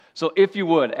So if you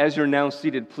would, as you're now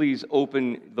seated, please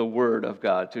open the Word of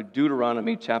God to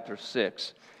Deuteronomy chapter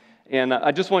 6. And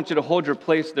I just want you to hold your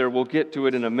place there. We'll get to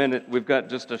it in a minute. We've got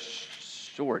just a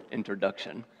short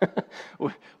introduction.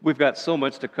 We've got so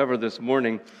much to cover this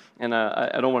morning, and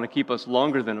I don't want to keep us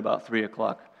longer than about 3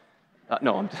 o'clock.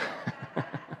 No, I'm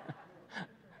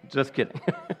just kidding.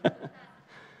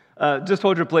 Just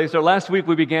hold your place there. Last week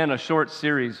we began a short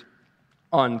series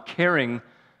on caring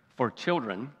for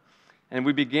children. And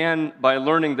we began by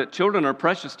learning that children are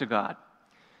precious to God.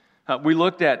 We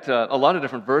looked at a lot of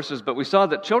different verses, but we saw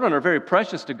that children are very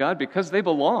precious to God because they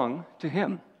belong to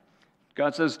Him.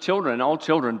 God says, children, all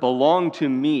children, belong to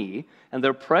me, and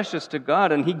they're precious to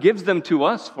God, and He gives them to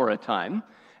us for a time.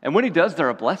 And when He does, they're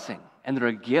a blessing, and they're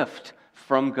a gift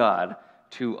from God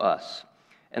to us.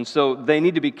 And so they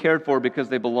need to be cared for because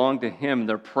they belong to Him.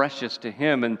 They're precious to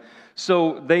Him, and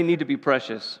so they need to be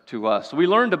precious to us. We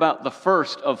learned about the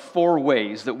first of 4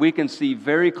 ways that we can see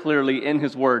very clearly in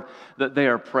His Word that they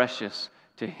are precious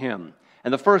to Him.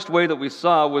 And the first way that we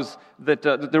saw was that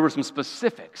there were some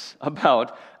specifics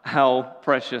about how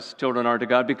precious children are to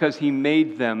God because He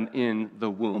made them in the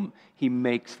womb. He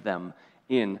makes them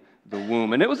in the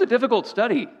womb. And it was a difficult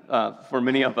study for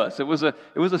many of us. It was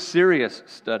a serious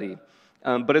study.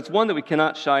 But it's one that we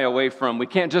cannot shy away from. We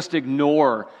can't just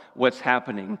ignore what's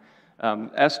happening.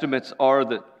 Estimates are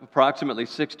that approximately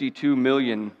 62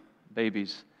 million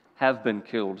babies have been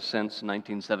killed since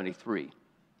 1973.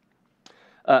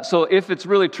 So if it's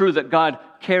really true that God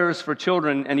cares for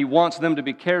children and He wants them to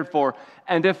be cared for,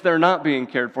 and if they're not being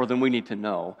cared for, then we need to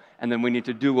know, and then we need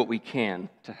to do what we can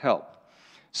to help.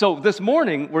 So this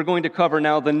morning, we're going to cover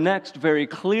now the next very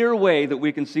clear way that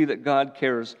we can see that God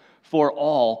cares for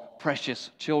all precious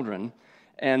children,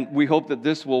 and we hope that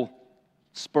this will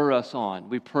spur us on.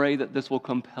 We pray that this will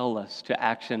compel us to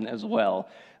action as well,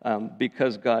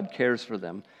 because God cares for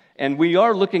them. And we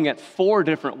are looking at 4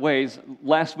 different ways.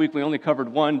 Last week we only covered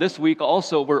one. This week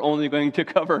also we're only going to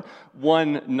cover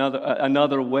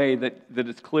another way that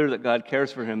it's clear that God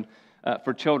cares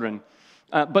for children.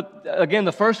 But again,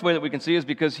 the first way that we can see is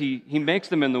because He makes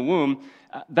them in the womb.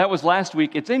 That was last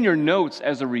week. It's in your notes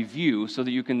as a review so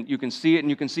that you can see it, and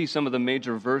you can see some of the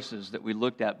major verses that we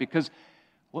looked at, because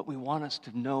what we want us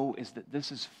to know is that this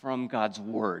is from God's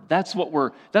Word. That's what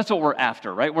we're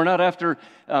after, right? We're not after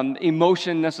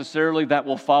emotion necessarily that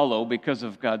will follow because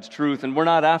of God's truth, and we're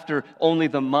not after only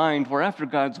the mind. We're after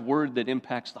God's Word that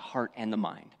impacts the heart and the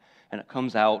mind, and it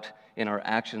comes out in our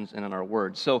actions and in our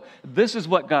words. So this is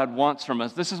what God wants from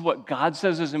us. This is what God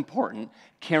says is important,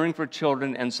 caring for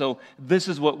children, and so this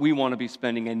is what we want to be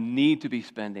spending and need to be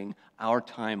spending our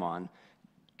time on,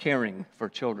 caring for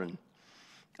children.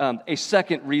 A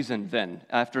second reason then,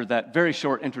 after that very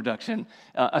short introduction,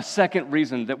 a second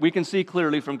reason that we can see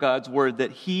clearly from God's Word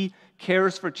that He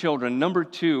cares for children. Number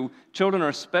 2, children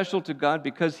are special to God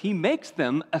because He makes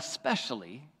them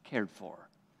especially cared for.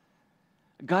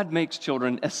 God makes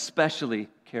children especially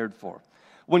cared for.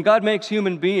 When God makes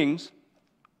human beings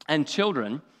and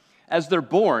children, as they're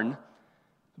born,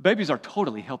 babies are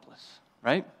totally helpless,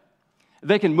 right?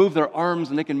 They can move their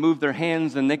arms and they can move their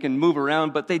hands and they can move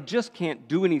around, but they just can't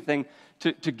do anything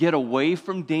to get away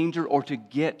from danger or to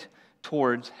get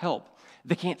towards help.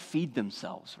 They can't feed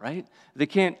themselves, right? They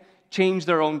can't change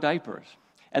their own diapers.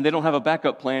 And they don't have a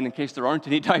backup plan in case there aren't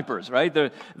any diapers, right?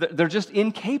 They're just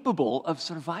incapable of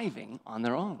surviving on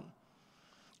their own.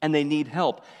 And they need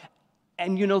help.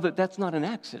 And you know that that's not an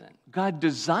accident. God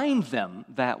designed them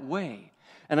that way.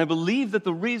 And I believe that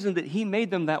the reason that He made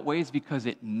them that way is because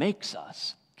it makes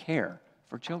us care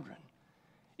for children.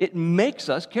 It makes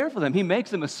us care for them. He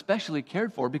makes them especially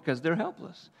cared for because they're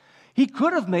helpless. He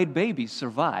could have made babies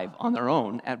survive on their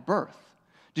own at birth.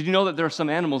 Did you know that there are some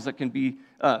animals that can be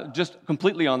just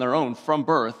completely on their own from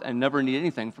birth and never need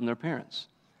anything from their parents?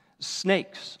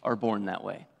 Snakes are born that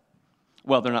way.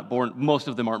 Well, they're not born, most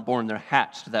of them aren't born, they're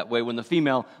hatched that way. When the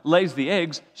female lays the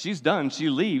eggs, she's done,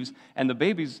 she leaves, and the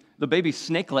baby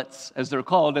snakelets, as they're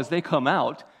called, as they come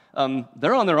out,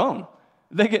 they're on their own.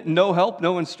 They get no help,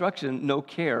 no instruction, no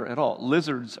care at all.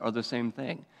 Lizards are the same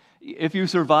thing. If you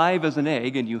survive as an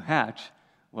egg and you hatch,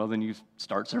 well, then you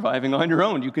start surviving on your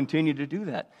own. You continue to do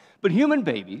that. But human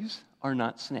babies are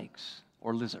not snakes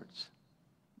or lizards.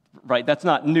 Right? That's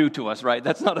not new to us, right?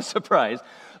 That's not a surprise.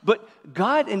 But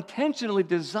God intentionally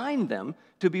designed them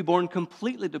to be born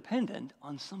completely dependent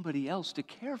on somebody else to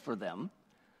care for them.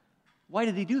 Why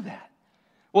did He do that?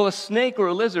 Well, a snake or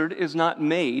a lizard is not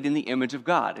made in the image of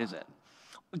God, is it?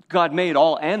 God made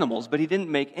all animals, but He didn't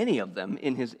make any of them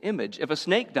in His image. If a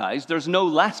snake dies, there's no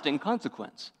lasting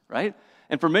consequence, right?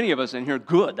 And for many of us in here,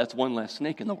 good, that's one less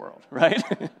snake in the world, right?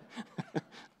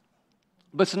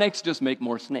 But snakes just make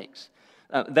more snakes.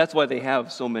 That's why they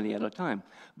have so many at a time.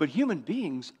 But human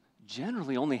beings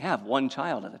generally only have one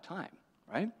child at a time,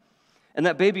 right? And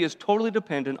that baby is totally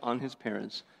dependent on his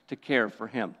parents to care for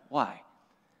him. Why?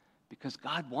 Because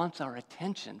God wants our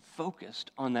attention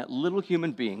focused on that little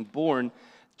human being born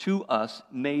to us,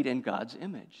 made in God's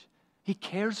image. He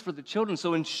cares for the children,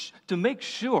 so to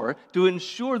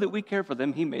ensure that we care for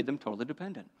them, he made them totally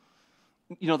dependent.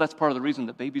 You know, that's part of the reason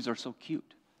that babies are so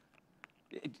cute.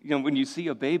 You know, when you see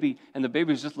a baby and the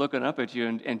baby's just looking up at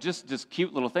you and just this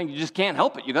cute little thing, you just can't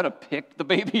help it. You got to pick the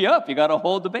baby up. You got to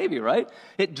hold the baby, right?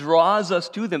 It draws us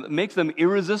to them. It makes them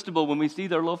irresistible when we see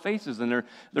their little faces and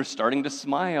they're starting to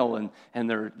smile and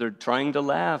they're trying to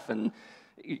laugh and,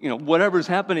 you know, whatever's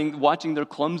happening, watching their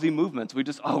clumsy movements, we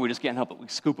just can't help it. We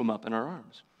scoop them up in our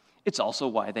arms. It's also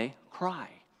why they cry.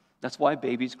 That's why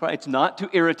babies cry. It's not to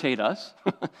irritate us,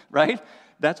 right?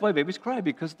 That's why babies cry,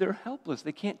 because they're helpless.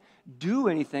 They can't do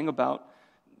anything about,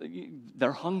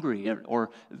 they're hungry,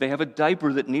 or they have a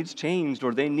diaper that needs changed,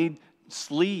 or they need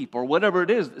sleep, or whatever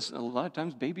it is. A lot of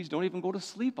times babies don't even go to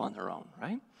sleep on their own,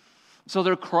 right? So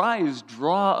their cries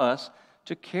draw us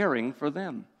to caring for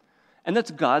them. And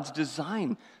that's God's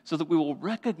design, so that we will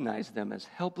recognize them as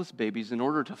helpless babies in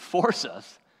order to force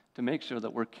us to make sure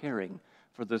that we're caring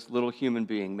for this little human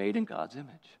being made in God's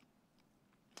image.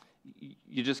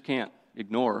 You just can't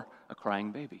ignore a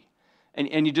crying baby.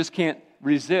 And you just can't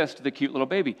resist the cute little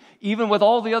baby. Even with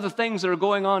all the other things that are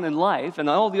going on in life and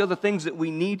all the other things that we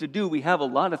need to do, we have a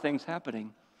lot of things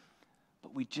happening.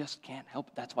 But we just can't help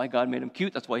it. That's why God made them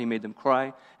cute. That's why he made them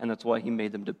cry. And that's why he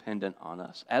made them dependent on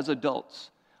us. As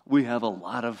adults, we have a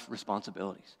lot of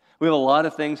responsibilities. We have a lot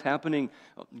of things happening,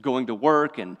 going to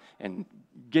work and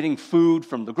getting food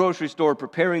from the grocery store,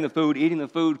 preparing the food, eating the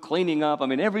food, cleaning up. I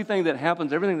mean, everything that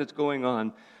happens, everything that's going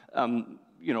on,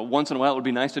 you know, once in a while it would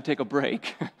be nice to take a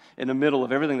break in the middle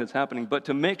of everything that's happening, but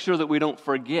to make sure that we don't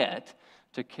forget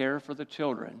to care for the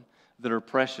children that are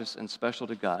precious and special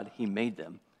to God, he made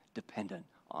them dependent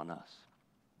on us.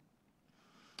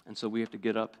 And so we have to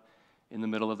get up in the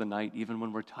middle of the night, even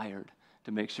when we're tired,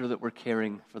 to make sure that we're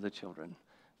caring for the children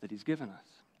that he's given us.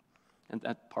 And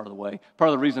that's part of the way. Part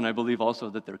of the reason I believe also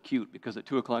that they're cute, because at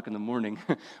 2 o'clock in the morning,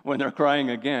 when they're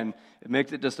crying again, it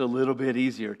makes it just a little bit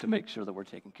easier to make sure that we're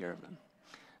taking care of them.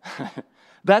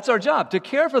 That's our job, to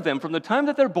care for them from the time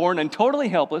that they're born and totally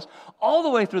helpless, all the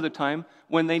way through the time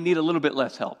when they need a little bit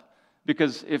less help.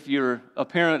 Because if you're a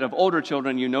parent of older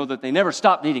children, you know that they never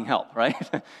stop needing help, right?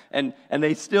 and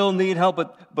they still need help,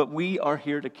 but we are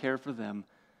here to care for them.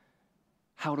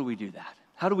 How do we do that?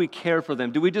 How do we care for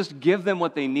them? Do we just give them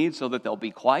what they need so that they'll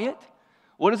be quiet?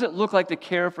 What does it look like to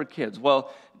care for kids?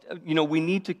 Well, you know, we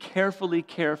need to carefully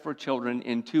care for children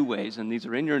in two ways, and these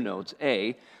are in your notes.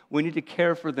 A, we need to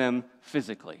care for them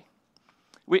physically.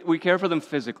 We care for them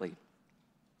physically.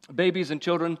 Babies and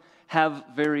children have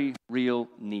very real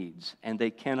needs, and they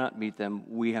cannot meet them.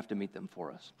 We have to meet them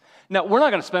for us. Now, we're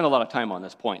not going to spend a lot of time on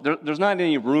this point. There's not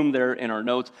any room there in our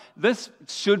notes. This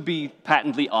should be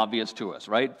patently obvious to us,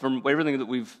 right? From everything that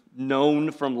we've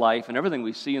known from life and everything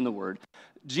we see in the Word.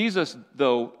 Jesus,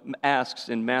 though, asks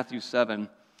in Matthew 7,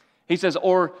 he says,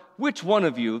 "Or which one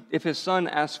of you, if his son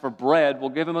asks for bread, will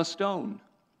give him a stone?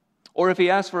 Or if he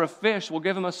asks for a fish, will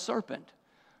give him a serpent?"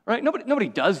 Right? Nobody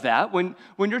does that. When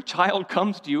your child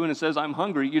comes to you and it says, "I'm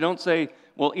hungry," you don't say,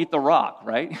 "Well, eat the rock,"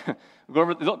 right? Go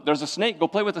over, look, there's a snake. Go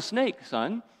play with the snake,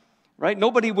 son. Right?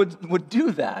 Nobody would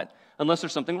do that unless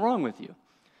there's something wrong with you.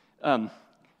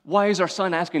 Why is our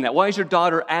son asking that? Why is your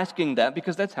daughter asking that?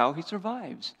 Because that's how he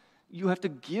survives. You have to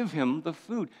give him the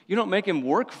food. You don't make him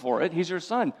work for it. He's your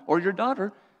son or your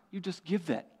daughter. You just give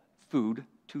that food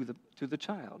to the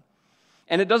child.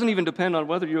 And it doesn't even depend on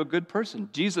whether you're a good person.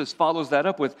 Jesus follows that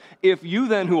up with, "If you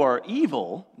then who are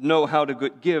evil know how to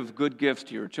give good gifts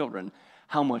to your children,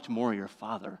 how much more your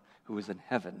Father who is in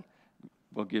heaven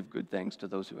will give good things to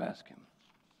those who ask him."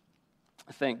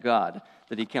 Thank God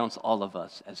that he counts all of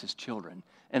us as his children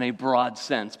in a broad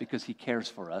sense, because he cares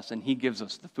for us and he gives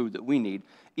us the food that we need,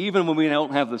 even when we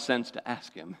don't have the sense to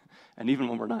ask him, and even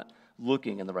when we're not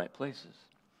looking in the right places.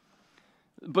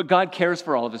 But God cares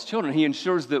for all of his children. He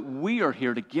ensures that we are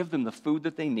here to give them the food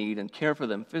that they need and care for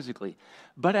them physically.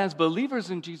 But as believers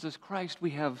in Jesus Christ,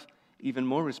 we have even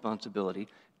more responsibility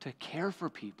to care for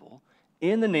people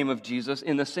in the name of Jesus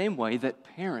in the same way that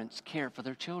parents care for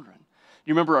their children.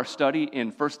 You remember our study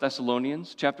in 1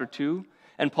 Thessalonians chapter 2?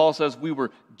 And Paul says we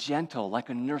were gentle like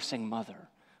a nursing mother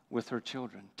with her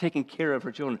children, taking care of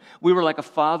her children. We were like a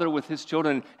father with his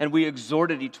children, and we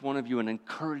exhorted each one of you and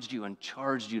encouraged you and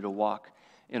charged you to walk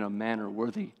in a manner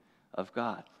worthy of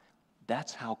God.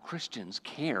 that's how Christians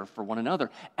care for one another,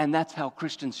 and that's how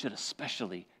Christians should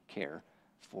especially care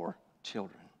for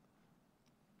children.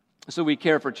 So we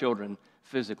care for children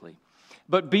physically.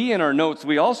 But B, in our notes,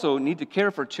 we also need to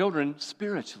care for children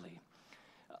spiritually.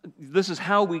 This is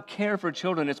how we care for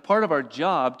children. It's part of our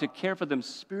job to care for them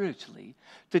spiritually,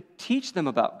 to teach them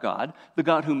about God, the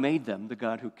God who made them, the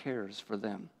God who cares for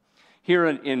them. Here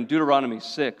in Deuteronomy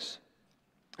 6,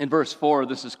 in verse 4,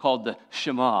 this is called the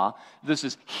Shema. This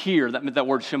is hear. That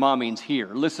word Shema means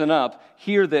hear. Listen up.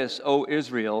 Hear this, O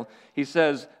Israel. He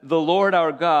says, the Lord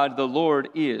our God, the Lord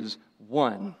is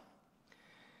one.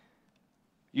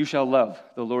 You shall love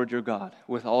the Lord your God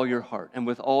with all your heart and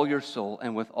with all your soul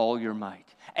and with all your might.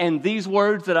 And these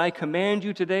words that I command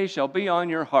you today shall be on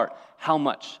your heart. How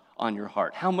much on your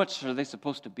heart? How much are they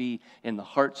supposed to be in the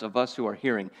hearts of us who are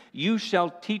hearing? You shall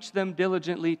teach them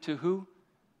diligently to who?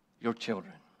 Your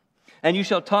children. And you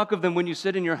shall talk of them when you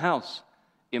sit in your house,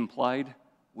 implied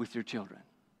with your children.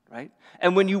 Right?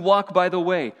 And when you walk by the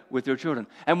way with your children,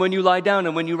 and when you lie down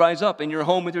and when you rise up in your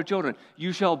home with your children,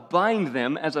 you shall bind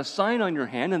them as a sign on your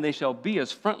hand, and they shall be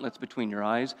as frontlets between your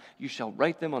eyes. You shall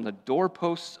write them on the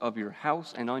doorposts of your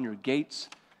house and on your gates.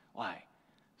 Why?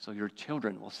 So your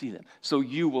children will see them. So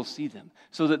you will see them.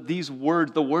 So that these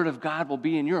words, the word of God, will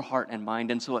be in your heart and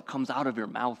mind, and so it comes out of your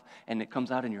mouth, and it comes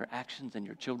out in your actions, and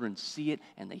your children see it,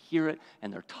 and they hear it,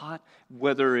 and they're taught,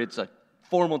 whether it's a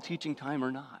formal teaching time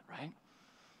or not, right?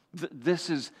 This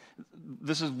is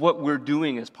what we're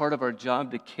doing as part of our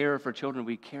job to care for children.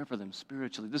 We care for them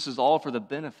spiritually. This is all for the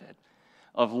benefit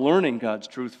of learning God's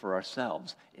truth for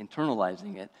ourselves,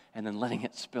 internalizing it, and then letting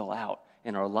it spill out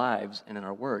in our lives and in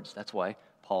our words. That's why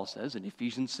Paul says in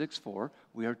Ephesians 6:4,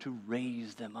 we are to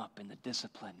raise them up in the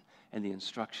discipline and the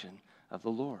instruction of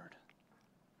the Lord.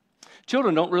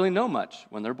 Children don't really know much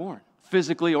when they're born,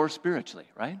 physically or spiritually,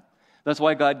 right? That's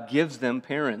why God gives them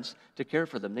parents to care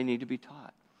for them. They need to be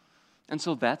taught. And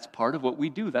so that's part of what we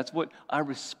do. That's what our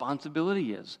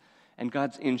responsibility is. And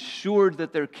God's ensured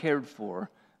that they're cared for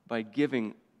by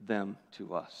giving them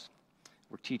to us.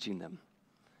 We're teaching them.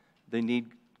 They need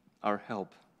our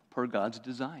help per God's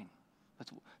design.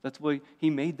 That's why He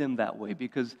made them that way,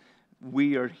 because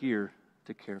we are here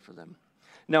to care for them.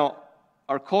 Now,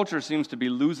 our culture seems to be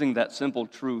losing that simple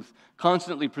truth,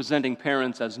 constantly presenting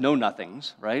parents as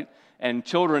know-nothings, right? And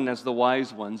children as the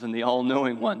wise ones and the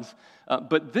all-knowing ones.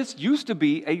 But this used to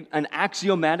be an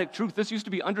axiomatic truth. This used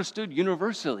to be understood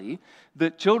universally,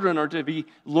 that children are to be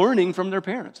learning from their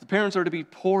parents. The parents are to be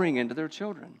pouring into their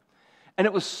children. And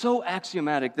it was so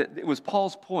axiomatic that it was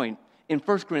Paul's point in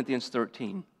 1 Corinthians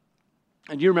 13.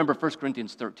 And you remember 1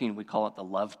 Corinthians 13, we call it the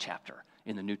love chapter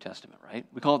in the New Testament, right?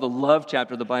 We call it the love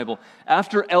chapter of the Bible.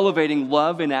 After elevating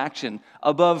love in action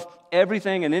above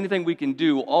everything and anything we can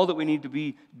do, all that we need to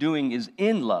be doing is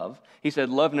in love. He said,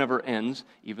 love never ends,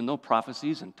 even though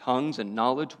prophecies and tongues and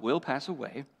knowledge will pass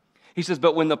away. He says,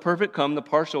 but when the perfect come, the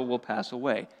partial will pass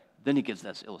away. Then he gives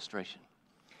this illustration.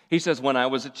 He says, when I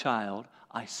was a child,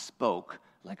 I spoke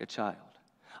like a child.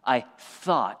 I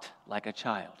thought like a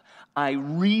child. I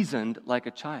reasoned like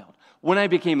a child. When I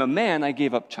became a man, I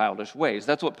gave up childish ways.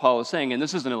 That's what Paul is saying, and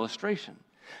this is an illustration.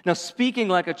 Now, speaking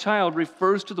like a child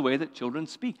refers to the way that children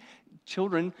speak.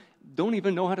 Children don't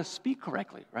even know how to speak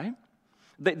correctly, right?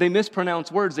 They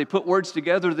mispronounce words. They put words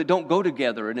together that don't go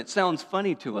together, and it sounds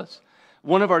funny to us.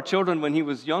 One of our children, when he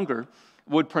was younger,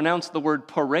 would pronounce the word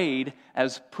parade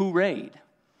as parade.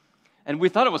 And we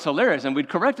thought it was hilarious, and we'd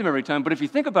correct him every time. But if you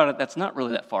think about it, that's not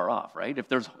really that far off, right? If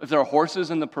there are horses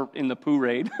in the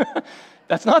parade,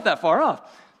 that's not that far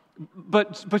off.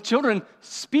 But children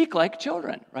speak like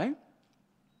children, right?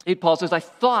 Paul says, I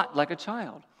thought like a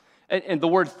child. And the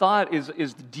word thought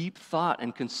is deep thought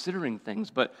and considering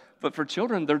things. But for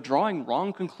children, they're drawing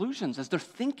wrong conclusions as they're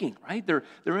thinking, right? They're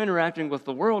interacting with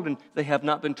the world, and they have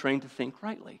not been trained to think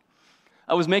rightly.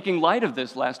 I was making light of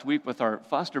this last week with our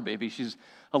foster baby. She's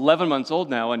 11 months old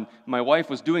now, and my wife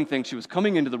was doing things. She was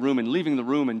coming into the room and leaving the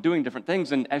room and doing different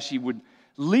things, and as she would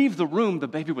leave the room, the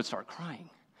baby would start crying.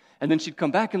 And then she'd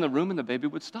come back in the room, and the baby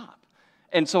would stop.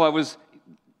 And so I was,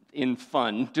 in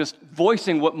fun, just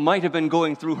voicing what might have been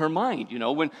going through her mind. You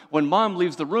know, when mom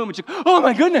leaves the room, and she, oh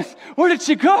my goodness, where did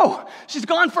she go? She's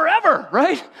gone forever,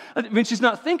 right? I mean, she's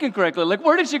not thinking correctly. Like,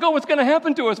 where did she go? What's going to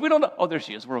happen to us? We don't know. Oh, there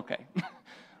she is. We're okay,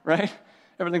 right?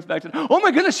 Everything's back to, oh my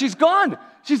goodness, she's gone.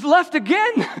 She's left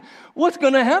again. What's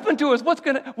going to happen to us?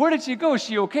 Where did she go? Is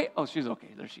she okay? Oh, she's okay.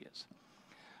 There she is.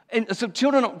 And so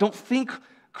children don't think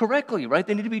correctly, right?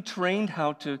 They need to be trained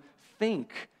how to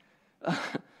think.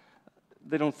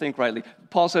 They don't think rightly.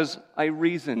 Paul says, I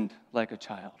reasoned like a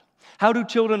child. How do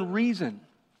children reason?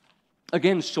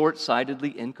 Again,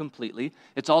 short-sightedly, incompletely.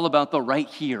 It's all about the right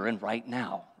here and right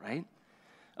now, right?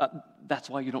 That's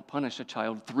why you don't punish a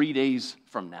child 3 days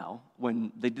from now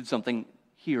when they did something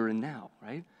here and now,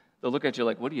 right? They'll look at you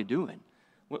like, what are you doing?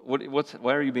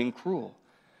 Why are you being cruel?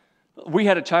 We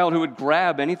had a child who would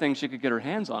grab anything she could get her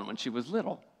hands on when she was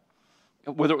little.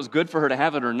 Whether it was good for her to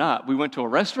have it or not, we went to a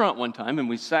restaurant one time and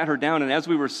we sat her down, and as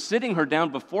we were sitting her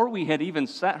down, before we had even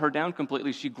sat her down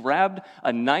completely, she grabbed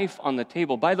a knife on the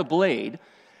table by the blade.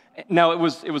 Now, it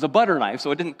was a butter knife, so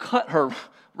it didn't cut her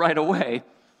right away,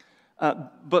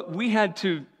 but we had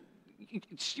to,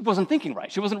 she wasn't thinking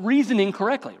right. She wasn't reasoning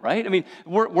correctly, right? I mean,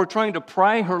 we're trying to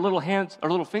pry her little hands, her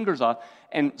little fingers off,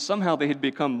 and somehow they had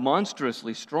become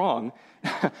monstrously strong,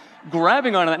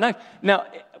 grabbing onto that knife. Now,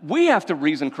 we have to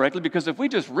reason correctly, because if we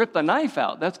just rip the knife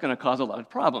out, that's going to cause a lot of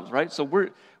problems, right? So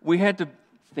we had to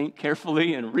think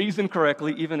carefully and reason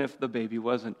correctly, even if the baby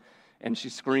wasn't. And she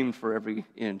screamed for every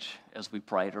inch as we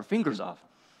pried her fingers off.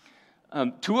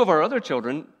 2 of our other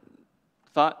children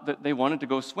thought that they wanted to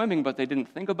go swimming, but they didn't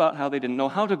think about how they didn't know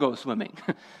how to go swimming.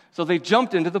 So they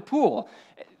jumped into the pool.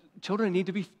 Children need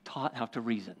to be taught how to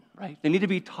reason, right? They need to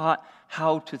be taught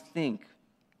how to think.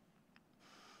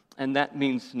 And that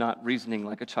means not reasoning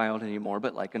like a child anymore,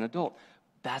 but like an adult.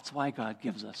 That's why God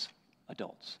gives us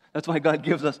adults. That's why God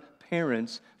gives us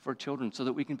parents for children, so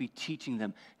that we can be teaching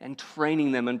them and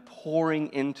training them and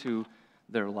pouring into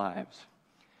their lives.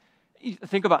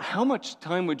 Think about how much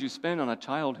time would you spend on a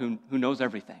child who knows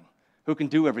everything, who can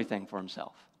do everything for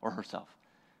himself or herself.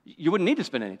 You wouldn't need to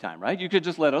spend any time, right? You could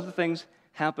just let other things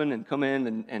happen and come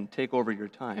in and take over your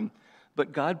time.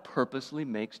 But God purposely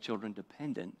makes children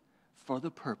dependent for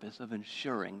the purpose of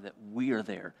ensuring that we are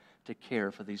there to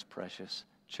care for these precious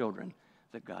children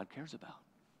that God cares about.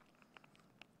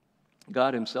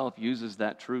 God himself uses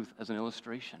that truth as an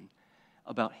illustration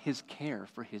about his care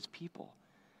for his people.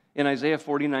 In Isaiah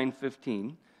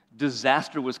 49:15,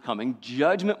 disaster was coming,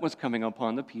 judgment was coming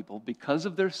upon the people because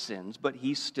of their sins, but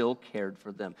he still cared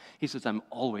for them. He says, I'm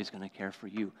always going to care for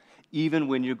you, even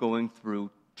when you're going through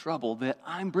trouble that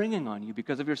I'm bringing on you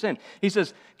because of your sin. He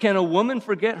says, can a woman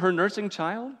forget her nursing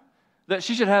child, that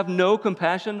she should have no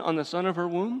compassion on the son of her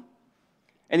womb?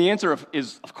 And the answer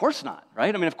is, of course not,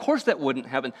 right? I mean, of course that wouldn't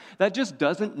happen. That just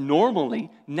doesn't normally,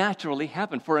 naturally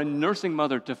happen for a nursing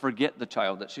mother to forget the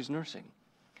child that she's nursing.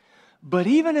 But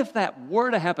even if that were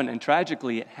to happen, and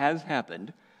tragically it has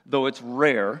happened, though it's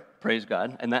rare, praise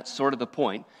God, and that's sort of the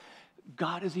point,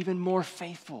 God is even more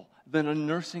faithful than a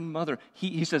nursing mother.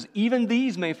 He says, even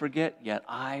these may forget, yet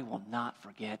I will not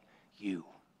forget you,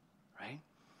 right?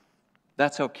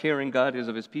 That's how caring God is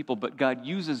of his people, but God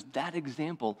uses that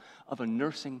example of a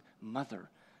nursing mother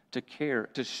to care,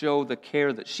 to show the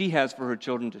care that she has for her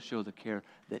children, to show the care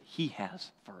that he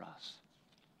has for us.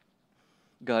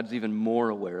 God's even more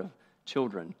aware of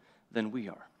children than we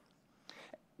are.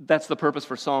 That's the purpose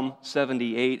for Psalm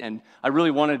 78, and I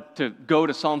really wanted to go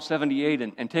to Psalm 78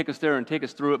 and take us there and take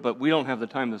us through it, but we don't have the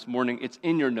time this morning. It's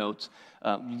in your notes.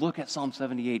 Look at Psalm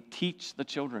 78. Teach the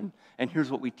children, and here's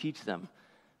what we teach them.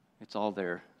 It's all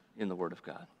there in the Word of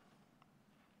God.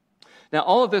 Now,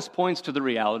 all of this points to the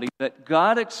reality that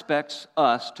God expects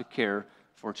us to care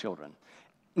for children.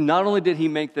 Not only did he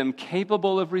make them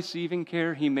capable of receiving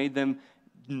care, he made them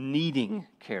needing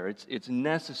care. It's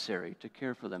necessary to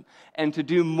care for them. And to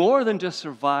do more than just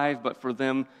survive, but for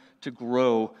them to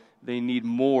grow, they need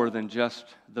more than just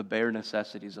the bare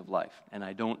necessities of life. And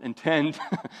I don't intend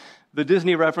the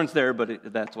Disney reference there,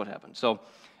 but that's what happened. So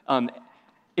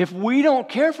if we don't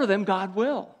care for them, God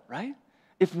will, right?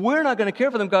 If we're not going to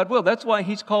care for them, God will. That's why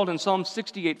he's called in Psalm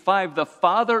 68:5, the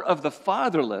father of the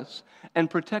fatherless and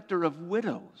protector of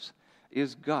widows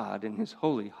is God in his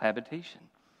holy habitation.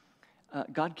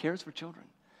 God cares for children.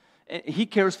 He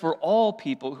cares for all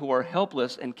people who are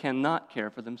helpless and cannot care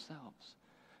for themselves.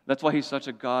 That's why he's such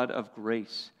a God of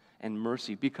grace and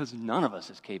mercy, because none of us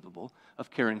is capable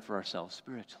of caring for ourselves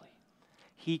spiritually.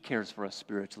 He cares for us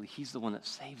spiritually. He's the one that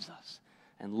saves us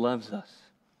and loves us.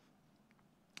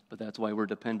 But that's why we're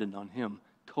dependent on him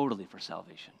totally for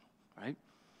salvation, right?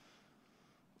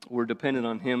 We're dependent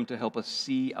on him to help us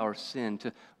see our sin,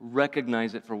 to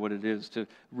recognize it for what it is, to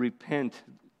repent.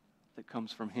 That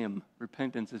comes from him.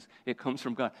 Repentance it comes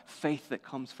from God. Faith that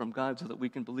comes from God, so that we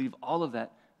can believe all of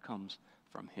that comes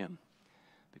from him.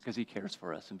 Because he cares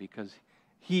for us, and because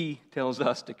he tells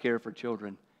us to care for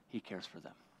children, he cares for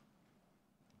them.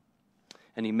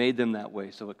 And he made them that way,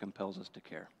 so it compels us to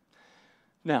care.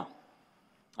 Now,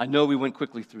 I know we went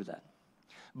quickly through that.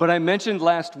 But I mentioned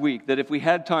last week that if we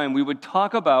had time, we would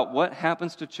talk about what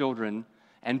happens to children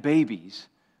and babies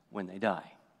when they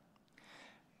die.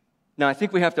 Now, I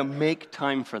think we have to make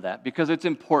time for that because it's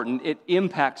important. It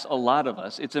impacts a lot of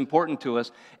us. It's important to us,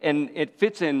 and it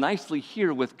fits in nicely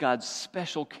here with God's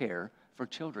special care for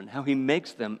children, how he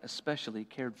makes them especially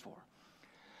cared for.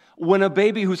 When a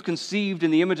baby who's conceived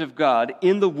in the image of God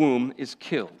in the womb is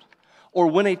killed, or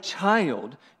when a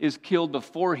child is killed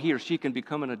before he or she can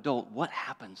become an adult, what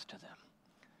happens to them?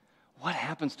 What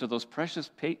happens to those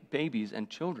precious babies and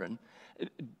children?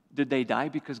 Did they die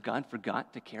because God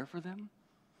forgot to care for them?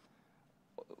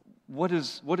 What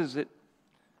is it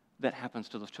that happens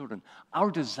to those children? Our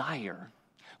desire,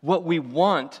 what we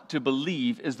want to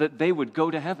believe is that they would go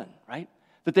to heaven, right?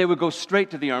 That they would go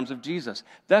straight to the arms of Jesus.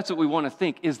 That's what we want to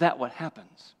think. Is that what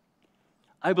happens?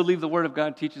 I believe the Word of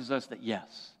God teaches us that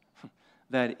yes,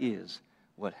 that is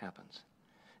what happens.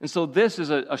 And so this is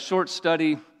a short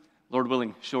study, Lord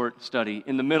willing, short study,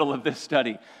 in the middle of this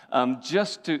study,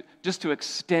 just to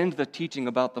extend the teaching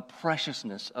about the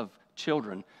preciousness of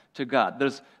children to God.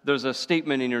 There's a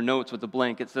statement in your notes with the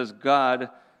blank. It says, God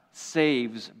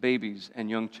saves babies and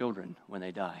young children when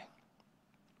they die.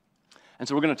 And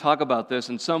so we're going to talk about this,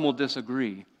 and some will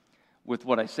disagree with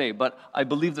what I say, but I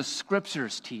believe the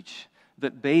Scriptures teach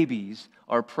that babies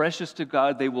are precious to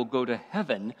God. They will go to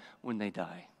heaven when they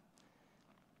die.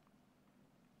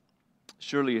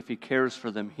 Surely if he cares for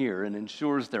them here and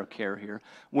ensures their care here,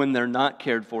 when they're not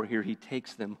cared for here, he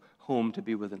takes them home to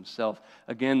be with himself.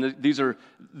 Again, these are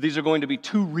going to be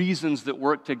two reasons that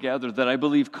work together that I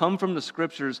believe come from the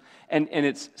Scriptures, and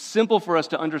it's simple for us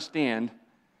to understand.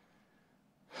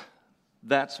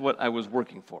 That's what I was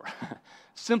working for.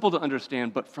 Simple to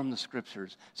understand, but from the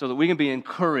Scriptures, so that we can be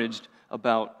encouraged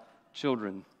about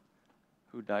children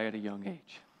who die at a young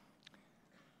age.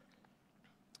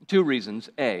 Two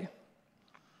reasons. A,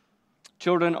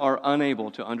 children are unable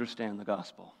to understand the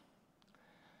gospel.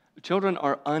 Children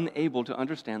are unable to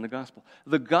understand the gospel.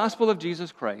 The gospel of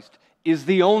Jesus Christ is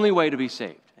the only way to be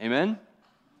saved. Amen?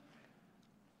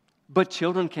 But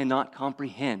children cannot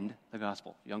comprehend the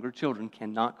gospel. Younger children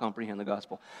cannot comprehend the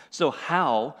gospel. So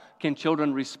how can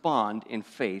children respond in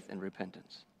faith and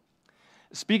repentance?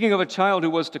 Speaking of a child who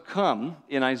was to come,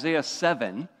 in Isaiah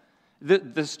 7,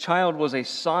 this child was a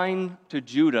sign to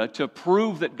Judah to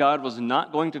prove that God was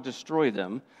not going to destroy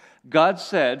them. God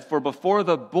said, for before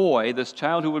the boy, this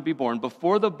child who would be born,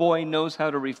 before the boy knows how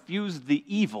to refuse the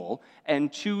evil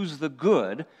and choose the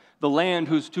good, the land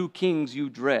whose two kings you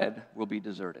dread will be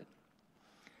deserted.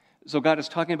 So God is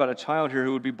talking about a child here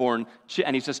who would be born,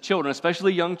 and he says children,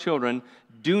 especially young children,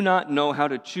 do not know how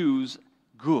to choose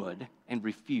good and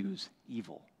refuse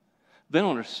evil. They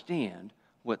don't understand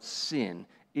what sin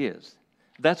is.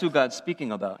 That's who God's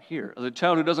speaking about here. The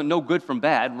child who doesn't know good from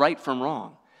bad, right from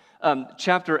wrong.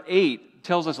 Chapter 8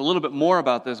 tells us a little bit more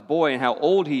about this boy and how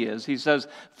old he is. He says,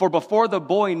 for before the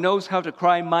boy knows how to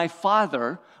cry, my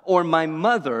father or my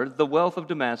mother, the wealth of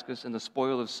Damascus and the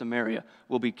spoil of Samaria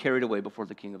will be carried away before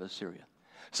the king of Assyria.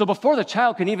 So before the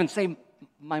child can even say,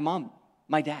 my mom,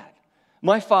 my dad,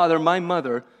 my father, my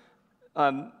mother,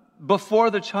 before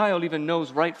the child even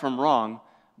knows right from wrong,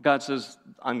 God says,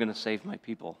 I'm going to save my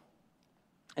people.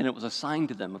 And it was a sign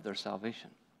to them of their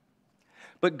salvation.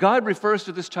 But God refers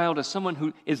to this child as someone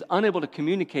who is unable to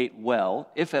communicate well,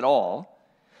 if at all,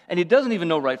 and he doesn't even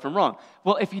know right from wrong.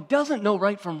 Well, if he doesn't know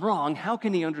right from wrong, how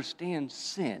can he understand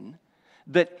sin,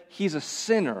 that he's a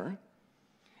sinner?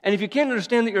 And if you can't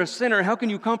understand that you're a sinner, how can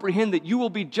you comprehend that you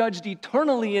will be judged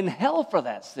eternally in hell for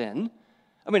that sin?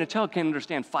 I mean, a child can't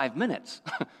understand 5 minutes,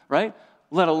 right?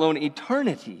 Let alone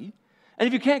eternity. And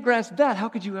if you can't grasp that, how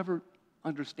could you ever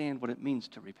understand what it means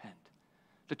to repent,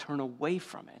 to turn away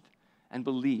from it and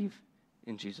believe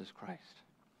in Jesus Christ?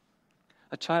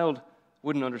 A child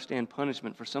wouldn't understand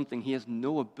punishment for something he has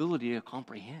no ability to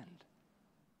comprehend.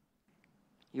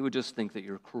 He would just think that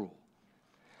you're cruel.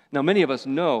 Now, many of us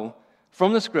know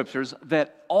from the Scriptures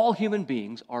that all human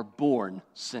beings are born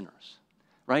sinners,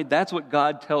 right? That's what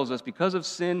God tells us. Because of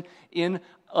sin in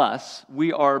us,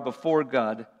 we are before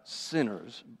God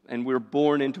sinners, and we're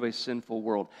born into a sinful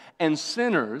world. And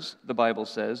sinners, the Bible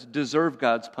says, deserve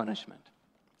God's punishment.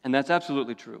 And that's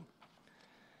absolutely true.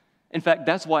 In fact,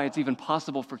 that's why it's even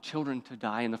possible for children to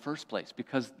die in the first place,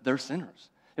 because they're sinners.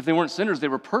 If they weren't sinners, they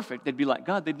were perfect, they'd be like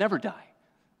God, they'd never die.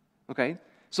 Okay?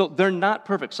 So they're not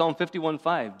perfect. Psalm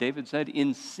 51:5, David said,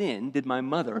 in sin did my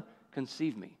mother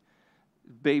conceive me.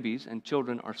 Babies and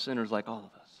children are sinners like all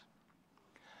of us.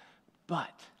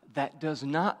 But that does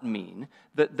not mean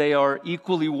that they are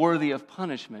equally worthy of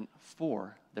punishment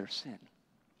for their sin.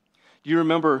 Do you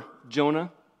remember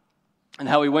Jonah and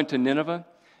how he went to Nineveh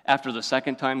after the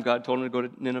second time God told him to go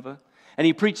to Nineveh? And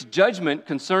he preached judgment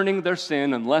concerning their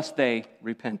sin unless they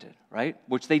repented, right?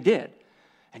 Which they did.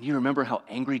 And you remember how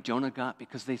angry Jonah got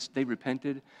because they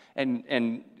repented? And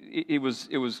it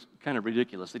was kind of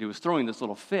ridiculous that he was throwing this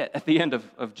little fit at the end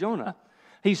of Jonah.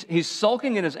 He's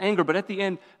sulking in his anger, but at the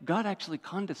end, God actually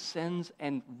condescends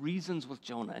and reasons with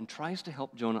Jonah and tries to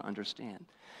help Jonah understand.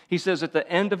 He says at the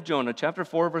end of Jonah, chapter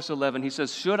 4, verse 11, he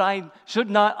says, Should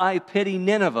not I pity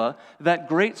Nineveh, that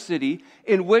great city,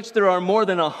 in which there are more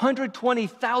than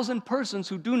 120,000 persons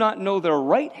who do not know their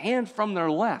right hand from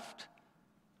their left,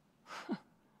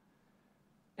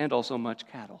 and also much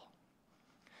cattle.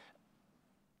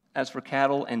 As for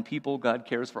cattle and people, God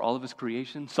cares for all of his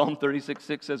creation. Psalm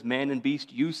 36:6 says, Man and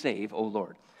beast you save, O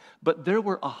Lord. But there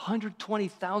were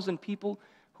 120,000 people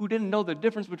who didn't know the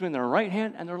difference between their right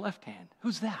hand and their left hand.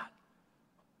 Who's that?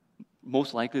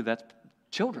 Most likely that's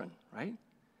children, right?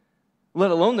 Let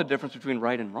alone the difference between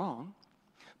right and wrong.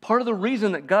 Part of the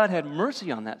reason that God had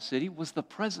mercy on that city was the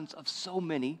presence of so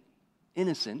many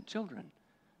innocent children.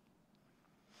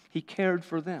 He cared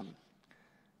for them.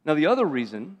 Now, the other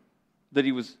reason that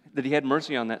he had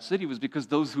mercy on that city was because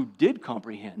those who did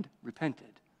comprehend repented.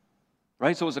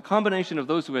 Right? So it was a combination of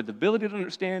those who had the ability to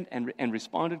understand and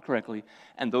responded correctly,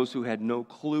 and those who had no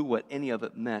clue what any of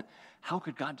it meant. How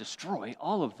could God destroy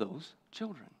all of those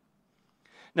children?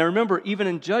 Now remember, even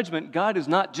in judgment, God is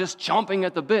not just chomping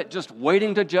at the bit, just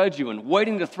waiting to judge you and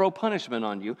waiting to throw punishment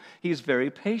on you. He's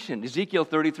very patient. Ezekiel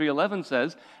 33:11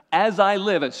 says, As I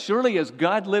live, as surely as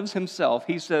God lives himself,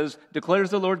 he says, declares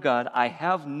the Lord God, I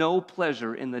have no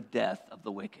pleasure in the death of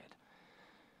the wicked.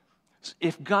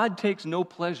 If God takes no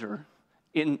pleasure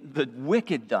in the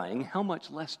wicked dying, how much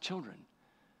less children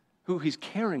who he's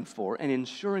caring for and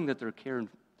ensuring that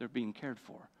they're being cared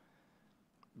for.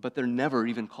 But they're never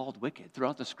even called wicked.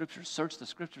 Throughout the Scriptures, search the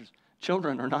Scriptures,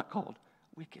 children are not called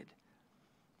wicked.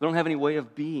 They don't have any way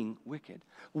of being wicked.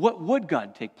 What would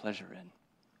God take pleasure in?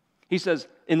 He says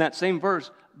in that same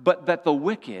verse, but that the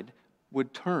wicked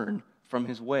would turn from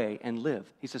his way and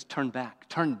live. He says, turn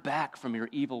back from your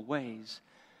evil ways.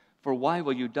 For why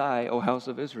will you die, O house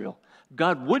of Israel?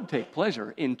 God would take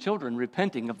pleasure in children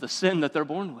repenting of the sin that they're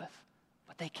born with,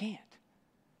 but they can't.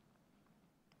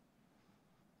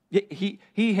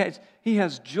 He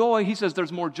has joy. He says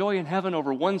there's more joy in heaven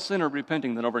over one sinner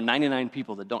repenting than over 99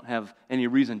 people that don't have any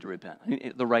reason to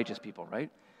repent. The righteous people, right?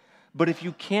 But if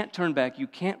you can't turn back, you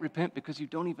can't repent because you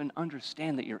don't even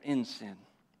understand that you're in sin.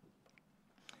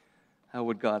 How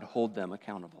would God hold them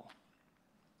accountable?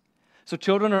 So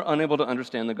children are unable to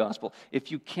understand the gospel. If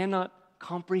you cannot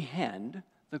comprehend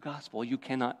the gospel, you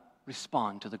cannot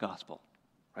respond to the gospel,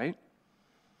 right?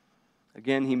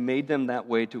 Again, he made them that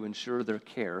way to ensure their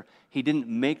care. He didn't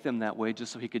make them that way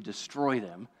just so he could destroy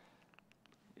them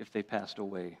if they passed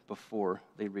away before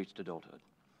they reached adulthood.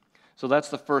 So that's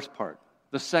the first part.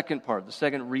 The second part, the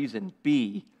second reason,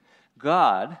 B,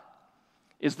 God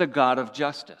is the God of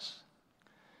justice.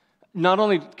 Not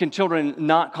only can children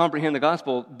not comprehend the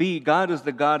gospel, B, God is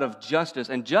the God of justice,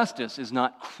 and justice is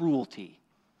not cruelty,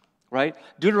 right?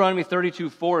 Deuteronomy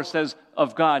 32:4 says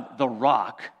of God, the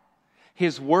rock,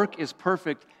 his work is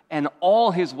perfect, and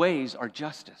all his ways are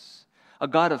justice. A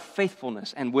God of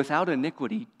faithfulness and without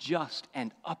iniquity, just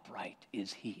and upright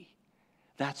is he.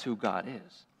 That's who God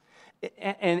is.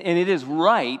 And it is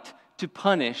right to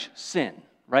punish sin,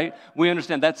 right? We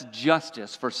understand that's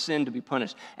justice for sin to be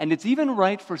punished. And it's even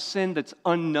right for sin that's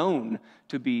unknown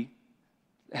to be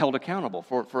held accountable,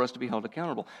 for us to be held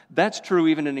accountable. That's true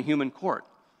even in a human court.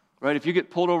 Right? If you get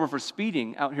pulled over for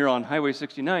speeding out here on Highway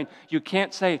 69, you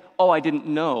can't say, oh, I didn't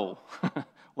know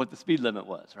what the speed limit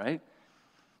was, right?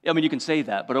 I mean, you can say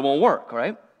that, but it won't work,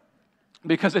 right?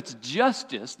 Because it's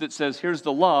justice that says, here's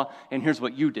the law, and here's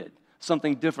what you did.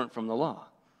 Something different from the law.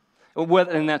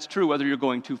 And that's true whether you're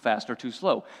going too fast or too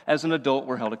slow. As an adult,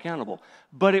 we're held accountable.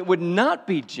 But it would not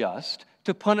be just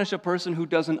to punish a person who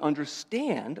doesn't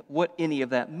understand what any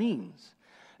of that means.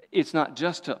 It's not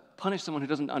just to punish someone who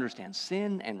doesn't understand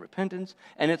sin and repentance,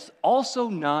 and it's also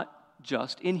not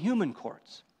just in human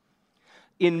courts.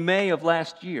 In May of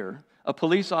last year, a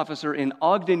police officer in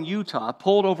Ogden, Utah,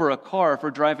 pulled over a car for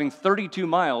driving 32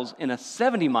 miles in a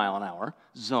 70-mile-an-hour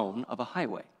zone of a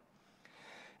highway.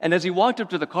 And as he walked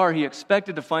up to the car, he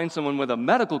expected to find someone with a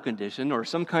medical condition or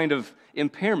some kind of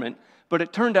impairment, but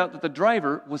it turned out that the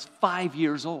driver was 5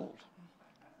 years old.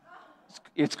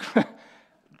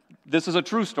 This is a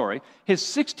true story. His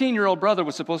 16-year-old brother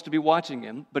was supposed to be watching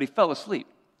him, but he fell asleep.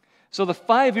 So the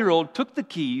 5-year-old took the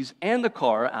keys and the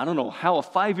car. I don't know how a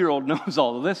 5-year-old knows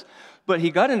all of this, but he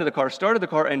got into the car, started the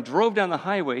car, and drove down the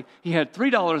highway. He had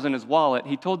 $3 in his wallet.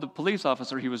 He told the police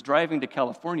officer he was driving to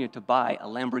California to buy a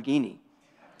Lamborghini.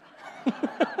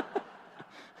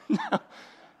 Now,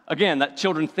 again, that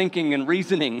children thinking and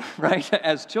reasoning, right,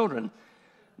 as children.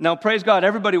 Now, praise God,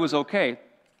 everybody was okay.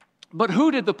 But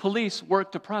who did the police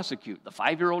work to prosecute? The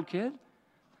 5-year-old kid?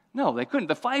 No, they couldn't.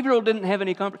 The 5-year-old didn't have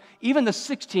any even the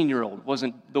 16-year-old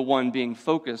wasn't the one being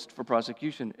focused for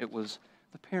prosecution. It was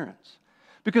the parents.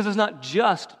 Because it's not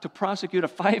just to prosecute a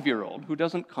 5-year-old who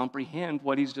doesn't comprehend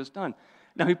what he's just done.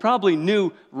 Now, he probably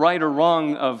knew right or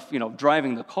wrong of,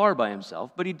 driving the car by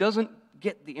himself, but he doesn't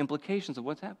get the implications of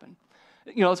what's happened.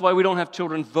 That's why we don't have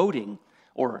children voting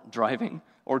or driving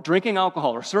or drinking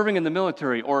alcohol or serving in the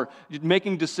military or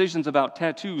making decisions about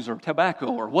tattoos or tobacco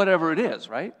or whatever it is,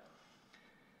 right?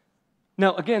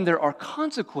 Now, again, there are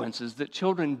consequences that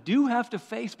children do have to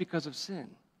face because of sin,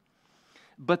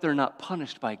 but they're not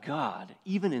punished by God,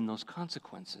 even in those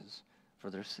consequences for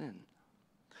their sin.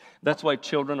 That's why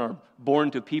children are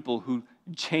born to people who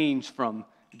change from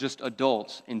just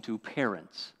adults into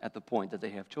parents at the point that they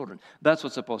have children. That's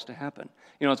what's supposed to happen.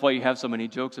 That's why you have so many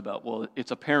jokes about, well,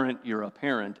 it's apparent you're a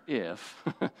parent if,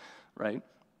 right?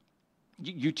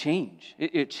 You change.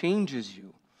 It changes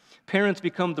you. Parents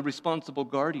become the responsible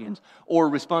guardians, or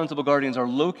responsible guardians are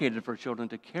located for children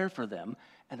to care for them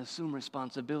and assume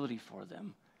responsibility for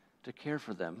them, to care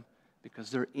for them,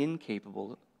 because they're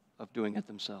incapable of doing it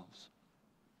themselves.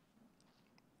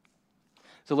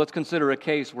 So let's consider a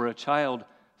case where a child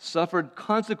suffered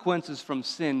consequences from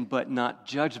sin, but not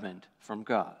judgment from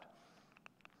God.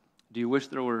 Do you wish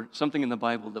there were something in the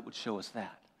Bible that would show us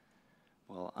that?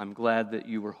 Well, I'm glad that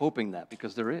you were hoping that,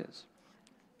 because there is.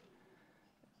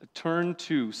 Turn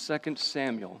to 2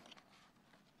 Samuel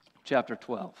chapter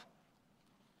 12.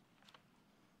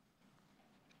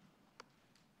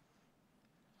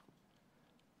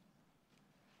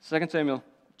 2 Samuel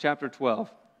chapter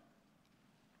 12.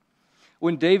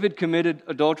 When David committed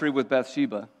adultery with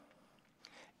Bathsheba,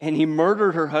 and he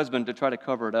murdered her husband to try to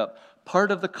cover it up,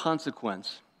 part of the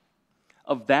consequence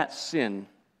of that sin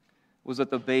was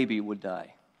that the baby would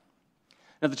die.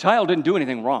 Now, the child didn't do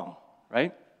anything wrong,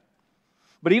 right?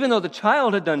 But even though the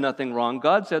child had done nothing wrong,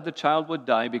 God said the child would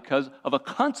die because of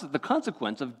the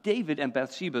consequence of David and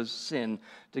Bathsheba's sin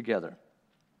together.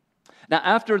 Now,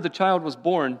 after the child was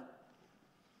born,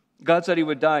 God said he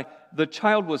would die. The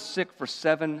child was sick for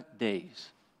 7 days.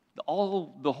 The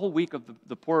whole week of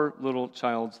the poor little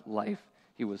child's life,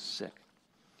 he was sick.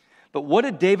 But what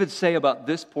did David say about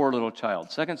this poor little child?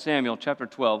 2 Samuel chapter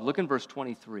 12, look in verse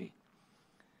 23.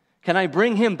 Can I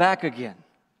bring him back again?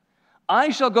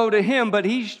 I shall go to him, but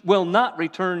he will not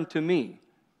return to me.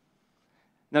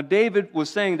 Now, David was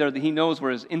saying there that he knows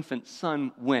where his infant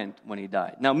son went when he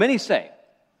died. Now, many say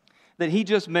that he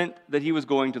just meant that he was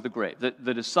going to the grave,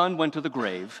 that his son went to the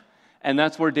grave, and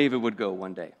that's where David would go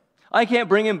one day. I can't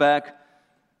bring him back,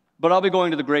 but I'll be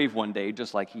going to the grave one day,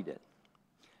 just like he did.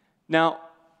 Now,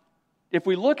 if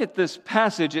we look at this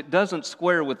passage, it doesn't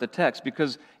square with the text,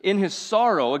 because in his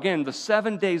sorrow, again, the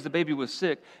 7 days the baby was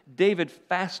sick, David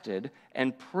fasted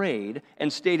and prayed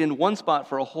and stayed in one spot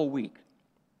for a whole week.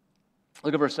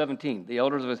 Look at verse 17. The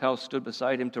elders of his house stood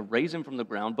beside him to raise him from the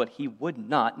ground, but he would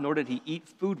not, nor did he eat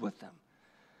food with them.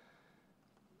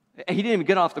 He didn't even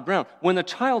get off the ground. When the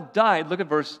child died, look at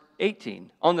verse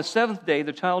 18. On the 7th day,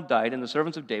 the child died, and the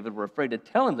servants of David were afraid to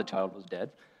tell him the child was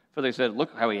dead, for they said,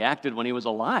 look how he acted when he was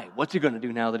alive. What's he going to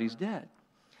do now that he's dead?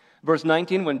 Verse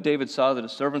 19, when David saw that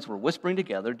his servants were whispering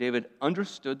together, David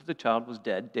understood that the child was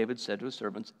dead. David said to his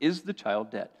servants, is the child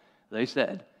dead? They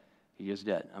said, he is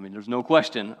dead. I mean, there's no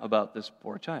question about this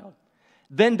poor child.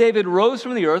 Then David rose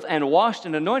from the earth and washed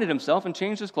and anointed himself and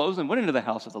changed his clothes and went into the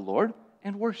house of the Lord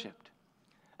and worshipped.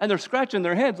 And they're scratching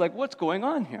their heads like, what's going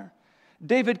on here?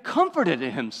 David comforted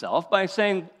himself by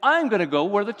saying, I'm going to go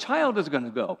where the child is going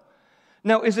to go.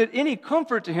 Now, is it any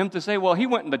comfort to him to say, well, he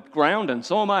went in the ground and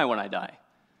so am I when I die?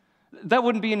 That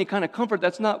wouldn't be any kind of comfort.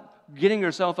 That's not getting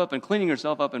yourself up and cleaning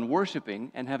yourself up and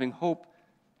worshiping and having hope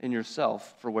in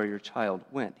yourself for where your child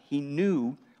went. He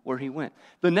knew where he went.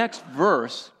 The next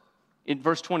verse, in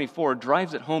verse 24,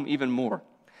 drives it home even more.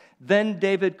 Then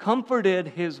David comforted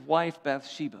his wife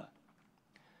Bathsheba.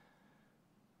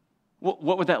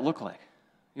 What would that look like?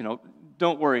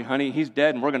 Don't worry, honey, he's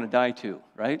dead and we're going to die too,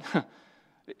 right?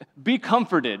 Be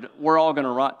comforted, we're all going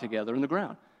to rot together in the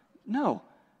ground. No,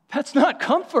 that's not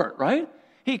comfort, right?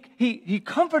 He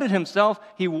comforted himself,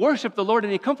 he worshiped the Lord,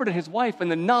 and he comforted his wife in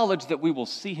the knowledge that we will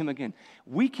see him again.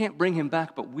 We can't bring him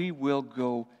back, but we will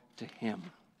go to him.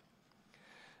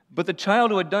 But the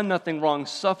child who had done nothing wrong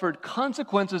suffered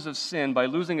consequences of sin by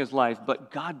losing his life,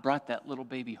 but God brought that little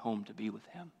baby home to be with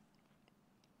him.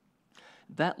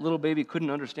 That little baby couldn't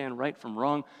understand right from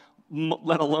wrong,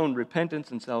 let alone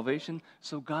repentance and salvation,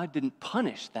 so God didn't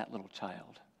punish that little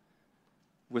child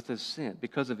with his sin,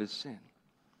 because of his sin.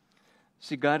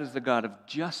 See, God is the God of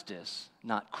justice,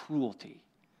 not cruelty.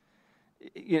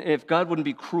 If God wouldn't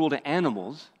be cruel to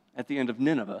animals at the end of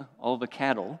Nineveh, all the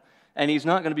cattle, and he's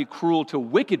not going to be cruel to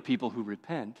wicked people who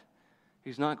repent,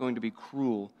 he's not going to be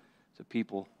cruel to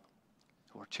people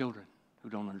who are children, who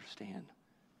don't understand.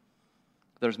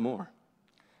 There's more.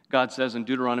 God says in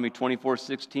Deuteronomy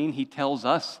 24:16, he tells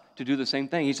us to do the same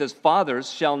thing. He says, fathers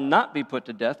shall not be put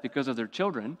to death because of their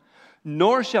children,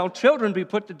 nor shall children be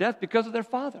put to death because of their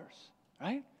fathers,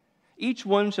 right? Each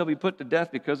one shall be put to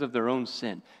death because of their own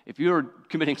sin. If you're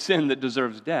committing sin that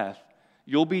deserves death,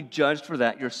 you'll be judged for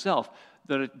that yourself.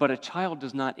 But a child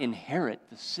does not inherit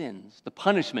the sins, the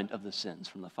punishment of the sins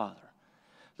from the father.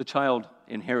 The child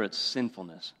inherits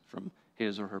sinfulness from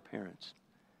his or her parents,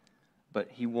 but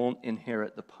he won't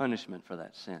inherit the punishment for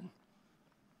that sin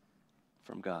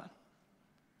from God.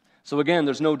 So again,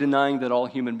 there's no denying that all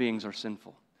human beings are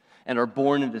sinful and are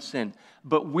born into sin,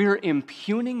 but we're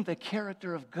impugning the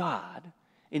character of God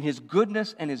in his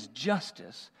goodness and his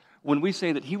justice when we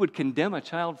say that he would condemn a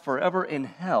child forever in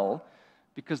hell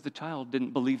because the child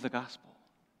didn't believe the gospel.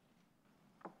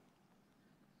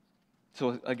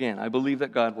 So again, I believe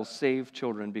that God will save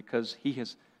children because he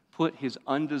has put his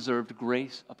undeserved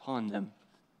grace upon them.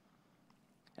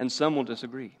 And some will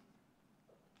disagree.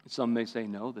 Some may say,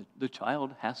 no, the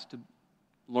child has to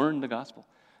learn the gospel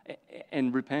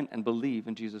and repent and believe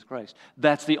in Jesus Christ.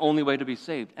 That's the only way to be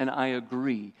saved. And I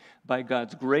agree. By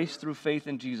God's grace through faith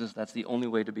in Jesus, that's the only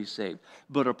way to be saved.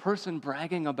 But a person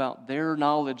bragging about their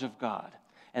knowledge of God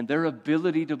and their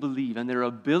ability to believe and their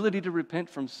ability to repent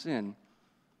from sin,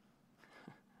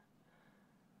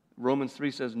 Romans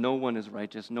 3 says, no one is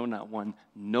righteous, no, not one.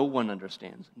 No one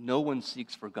understands. No one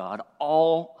seeks for God.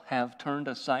 All have turned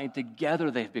aside.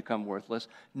 Together they've become worthless.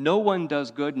 No one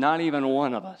does good, not even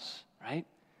one of us, right?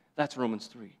 That's Romans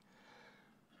 3.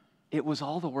 It was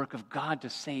all the work of God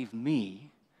to save me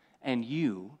and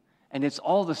you, and it's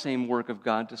all the same work of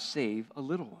God to save a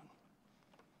little one.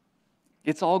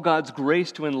 It's all God's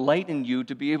grace to enlighten you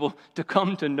to be able to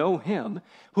come to know him,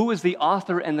 who is the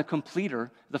author and the completer,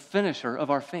 the finisher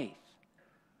of our faith.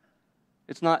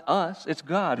 It's not us, it's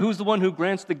God. Who's the one who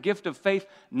grants the gift of faith,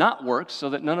 not works,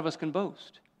 so that none of us can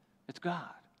boast? It's God.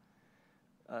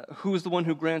 Who is the one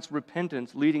who grants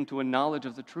repentance leading to a knowledge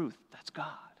of the truth? That's God,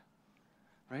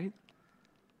 right?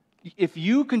 If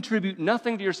you contribute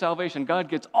nothing to your salvation, God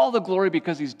gets all the glory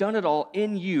because he's done it all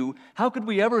in you. How could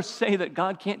we ever say that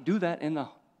God can't do that in the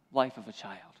life of a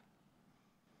child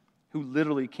who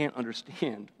literally can't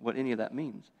understand what any of that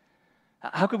means?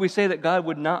 How could we say that God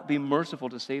would not be merciful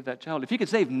to save that child? If he could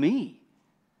save me,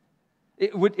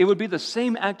 it would be the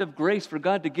same act of grace for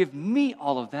God to give me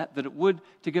all of that it would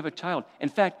to give a child. In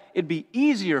fact, it'd be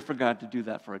easier for God to do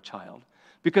that for a child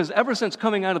because ever since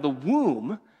coming out of the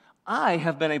womb, I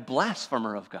have been a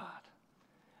blasphemer of God.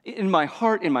 In my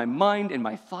heart, in my mind, in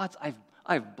my thoughts,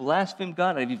 I've blasphemed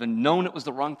God. I've even known it was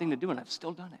the wrong thing to do, and I've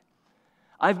still done it.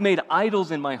 I've made idols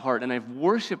in my heart, and I've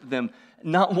worshiped them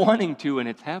not wanting to, and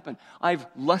it's happened. I've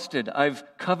lusted, I've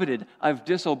coveted, I've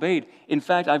disobeyed. In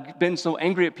fact, I've been so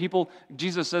angry at people,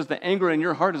 Jesus says the anger in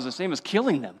your heart is the same as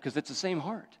killing them, because it's the same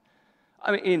heart.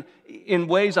 I mean, in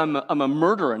ways, I'm a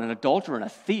murderer and an adulterer and a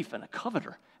thief and a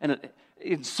coveter, and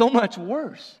it's so much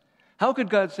worse. How could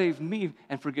God save me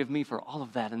and forgive me for all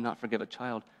of that and not forgive a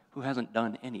child who hasn't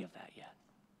done any of that yet?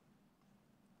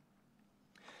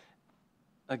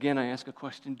 Again, I ask a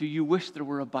question. Do you wish there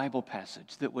were a Bible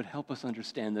passage that would help us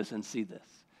understand this and see this?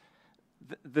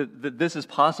 That this is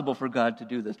possible for God to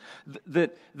do this.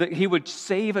 That he would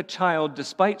save a child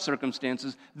despite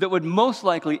circumstances that would most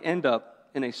likely end up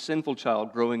in a sinful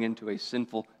child growing into a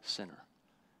sinful sinner.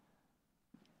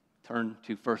 Turn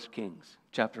to 1 Kings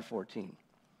chapter 14.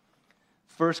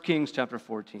 1 Kings chapter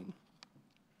 14.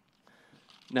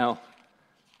 Now,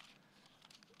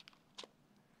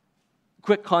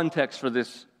 quick context for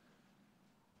this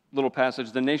little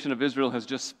passage. The nation of Israel has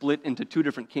just split into two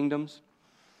different kingdoms.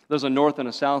 There's a north and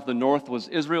a south. The north was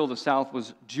Israel, the south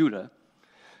was Judah.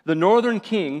 The northern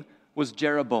king was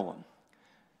Jeroboam.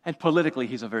 And politically,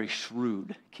 he's a very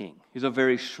shrewd king. He's a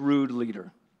very shrewd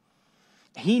leader.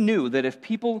 He knew that if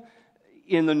people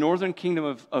in the northern kingdom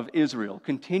of Israel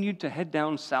continued to head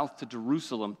down south to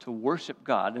Jerusalem to worship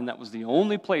God, and that was the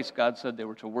only place God said they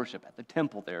were to worship, at the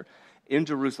temple there in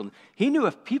Jerusalem. He knew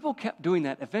if people kept doing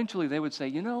that, eventually they would say,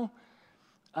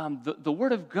 the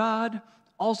word of God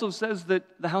also says that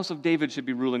the house of David should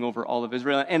be ruling over all of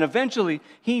Israel. And eventually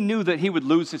he knew that he would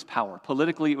lose his power.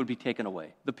 Politically, it would be taken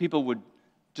away. The people would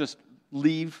just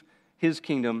leave his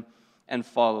kingdom and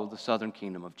follow the southern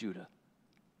kingdom of Judah.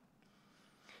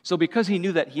 So because he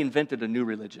knew that, he invented a new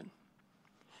religion.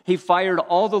 He fired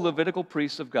all the Levitical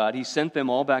priests of God. He sent them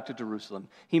all back to Jerusalem.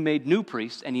 He made new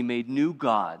priests and he made new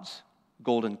gods.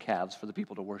 golden calves for the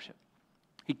people to worship.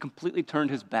 He completely turned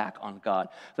his back on God,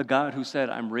 the God who said,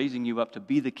 I'm raising you up to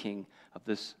be the king of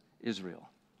this Israel.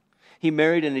 He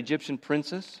married an Egyptian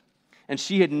princess, and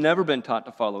she had never been taught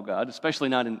to follow God, especially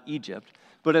not in Egypt.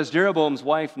 But as Jeroboam's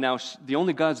wife, now the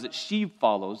only gods that she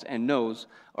follows and knows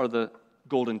are the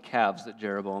golden calves that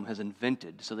Jeroboam has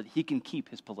invented so that he can keep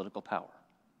his political power.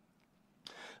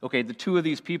 Okay, the two of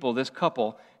these people, this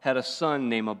couple, had a son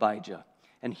named Abijah.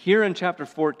 And here in chapter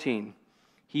 14,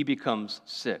 he becomes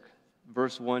sick.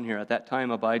 Verse 1 here, at that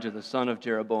time Abijah, the son of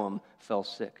Jeroboam, fell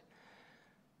sick.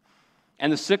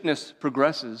 And the sickness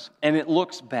progresses, and it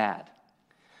looks bad.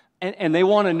 And they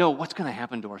want to know, what's going to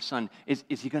happen to our son? Is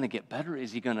he going to get better?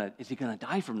 Is he going to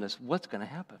die from this? What's going to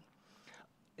happen?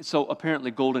 So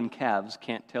apparently golden calves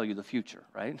can't tell you the future,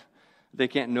 right? They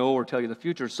can't know or tell you the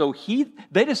future. So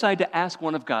they decide to ask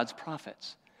one of God's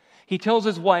prophets. He tells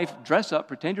his wife, dress up,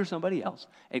 pretend you're somebody else,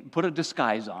 and put a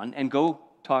disguise on, and go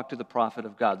talk to the prophet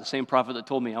of God, the same prophet that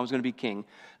told me I was going to be king.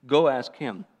 Go ask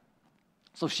him.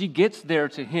 So she gets there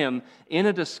to him in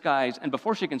a disguise, and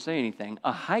before she can say anything,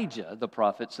 Ahijah, the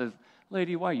prophet, says,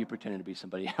 lady, why are you pretending to be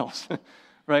somebody else?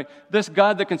 Right? This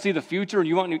God that can see the future, and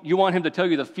you want him to tell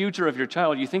you the future of your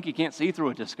child, you think he can't see through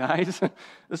a disguise?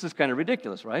 This is kind of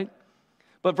ridiculous, right?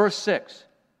 But verse 6,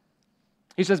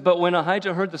 he says, but when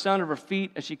Ahijah heard the sound of her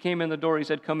feet as she came in the door, he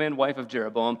said, come in, wife of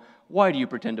Jeroboam, why do you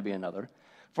pretend to be another?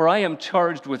 For I am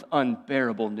charged with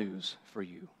unbearable news for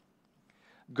you.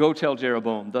 Go tell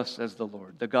Jeroboam, thus says the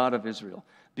Lord, the God of Israel,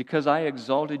 because I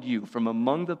exalted you from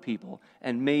among the people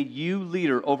and made you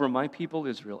leader over my people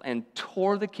Israel and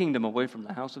tore the kingdom away from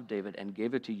the house of David and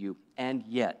gave it to you. And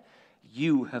yet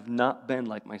you have not been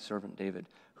like my servant David,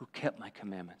 who kept my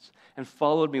commandments and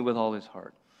followed me with all his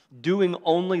heart, doing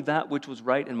only that which was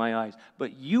right in my eyes.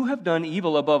 But you have done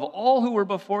evil above all who were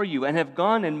before you, and have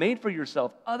gone and made for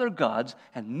yourself other gods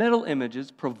and metal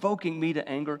images, provoking me to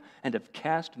anger, and have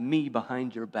cast me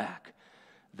behind your back.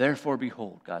 Therefore,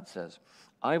 behold, God says,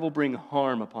 I will bring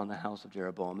harm upon the house of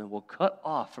Jeroboam, and will cut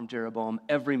off from Jeroboam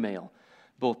every male,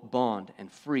 both bond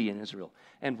and free in Israel,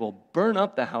 and will burn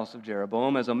up the house of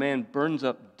Jeroboam as a man burns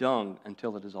up dung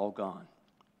until it is all gone.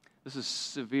 This is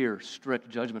severe, strict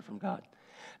judgment from God.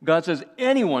 God says,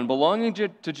 anyone belonging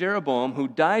to Jeroboam who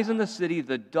dies in the city,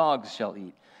 the dogs shall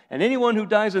eat. And anyone who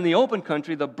dies in the open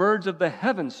country, the birds of the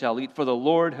heavens shall eat, for the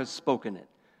Lord has spoken it.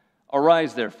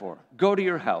 Arise, therefore, go to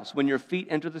your house. When your feet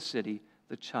enter the city,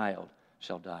 the child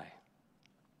shall die.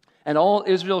 And all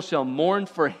Israel shall mourn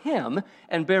for him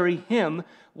and bury him.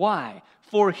 Why?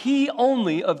 For he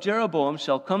only of Jeroboam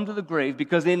shall come to the grave,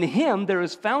 because in him there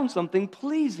is found something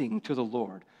pleasing to the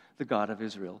Lord, the God of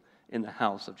Israel, in the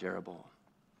house of Jeroboam.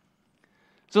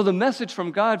 So the message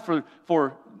from God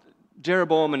for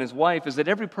Jeroboam and his wife is that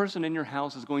every person in your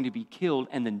house is going to be killed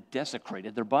and then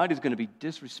desecrated. Their body is going to be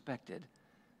disrespected,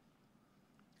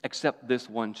 except this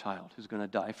one child who's going to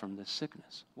die from this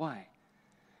sickness. Why?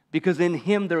 Because in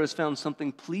him there is found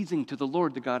something pleasing to the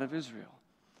Lord, the God of Israel.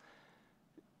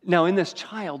 Now, in this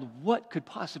child, what could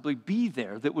possibly be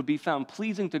there that would be found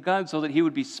pleasing to God so that he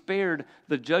would be spared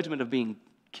the judgment of being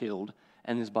killed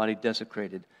and his body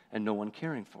desecrated and no one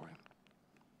caring for him?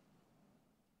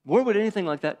 Where would anything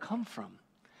like that come from?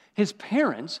 His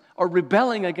parents are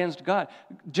rebelling against God.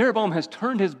 Jeroboam has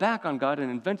turned his back on God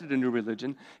and invented a new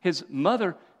religion. His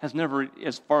mother has never,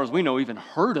 as far as we know, even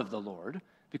heard of the Lord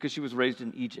because she was raised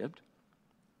in Egypt.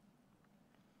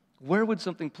 Where would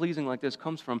something pleasing like this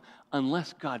come from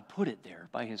unless God put it there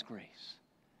by his grace?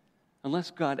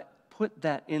 Unless God put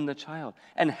that in the child.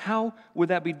 And how would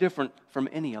that be different from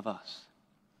any of us?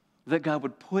 That God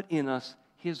would put in us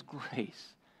his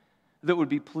grace that would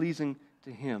be pleasing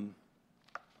to him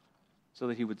so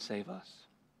that he would save us.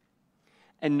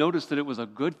 And notice that it was a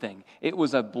good thing. It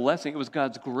was a blessing. It was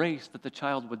God's grace that the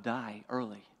child would die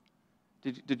early.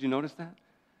 Did you notice that?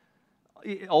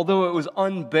 Although it was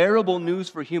unbearable news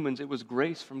for humans, it was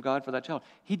grace from God for that child.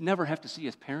 He'd never have to see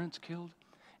his parents killed,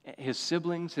 his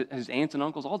siblings, his aunts and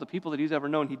uncles, all the people that he's ever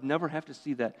known. He'd never have to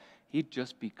see that. He'd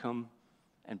just be come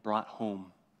and brought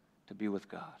home to be with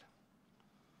God.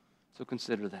 So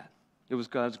consider that. It was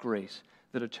God's grace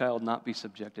that a child not be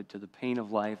subjected to the pain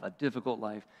of life, a difficult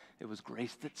life. It was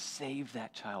grace that saved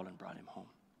that child and brought him home.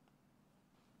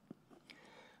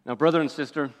 Now, brother and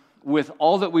sister, with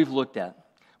all that we've looked at,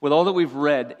 with all that we've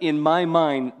read, in my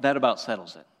mind, that about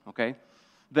settles it, okay?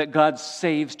 That God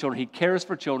saves children. He cares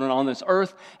for children on this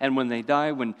earth, and when they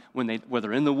die,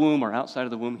 whether in the womb or outside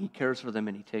of the womb, he cares for them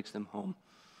and he takes them home.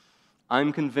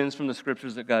 I'm convinced from the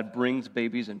scriptures that God brings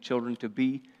babies and children to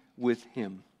be with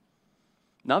him.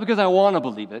 Not because I want to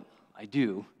believe it, I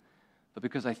do, but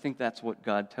because I think that's what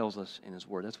God tells us in his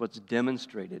word. That's what's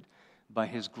demonstrated by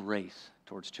his grace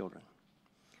towards children.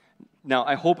 Now,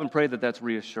 I hope and pray that that's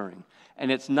reassuring.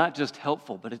 And it's not just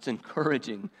helpful, but it's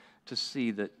encouraging to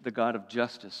see that the God of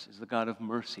justice is the God of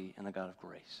mercy and the God of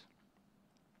grace.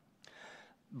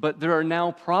 But there are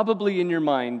now probably in your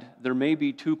mind, there may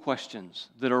be two questions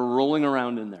that are rolling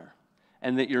around in there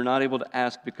and that you're not able to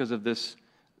ask because of this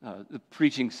the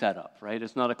preaching setup, right?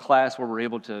 It's not a class where we're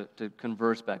able to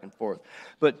converse back and forth.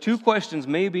 But two questions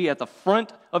may be at the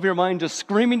front of your mind just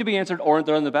screaming to be answered, or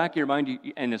they're in the back of your mind,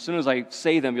 and as soon as I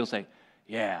say them, you'll say,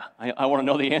 yeah, I want to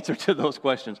know the answer to those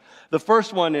questions. The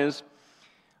first one is,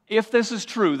 if this is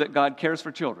true that God cares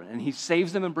for children and he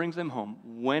saves them and brings them home,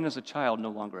 when is a child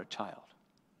no longer a child?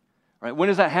 Right? When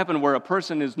does that happen where a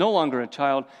person is no longer a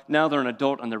child, now they're an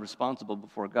adult and they're responsible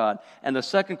before God? And the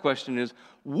second question is,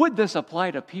 would this apply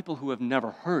to people who have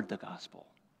never heard the gospel?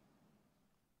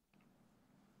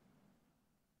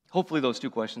 Hopefully those two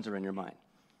questions are in your mind.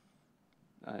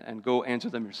 And go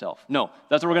answer them yourself. No,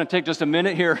 that's what we're going to take just a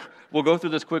minute here. We'll go through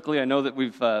this quickly. I know that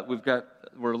we're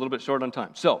a little bit short on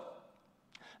time. So,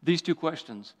 these two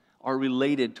questions are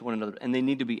related to one another and they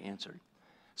need to be answered.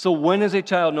 So when is a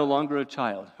child no longer a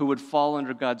child who would fall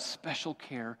under God's special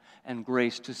care and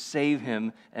grace to save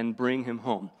him and bring him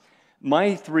home?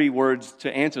 My three words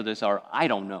to answer this are, I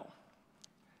don't know.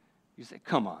 You say,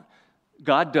 come on.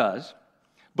 God does.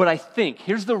 But I think,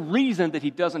 here's the reason that he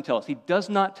doesn't tell us. He does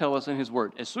not tell us in his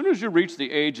word, as soon as you reach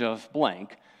the age of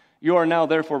blank, you are now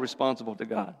therefore responsible to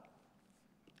God.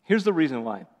 Here's the reason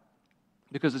why.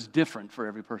 Because it's different for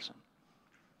every person.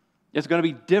 It's going to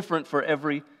be different for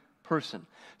every person.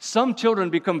 Some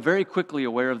children become very quickly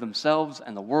aware of themselves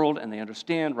and the world, and they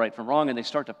understand right from wrong, and they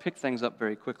start to pick things up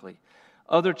very quickly.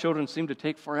 Other children seem to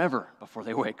take forever before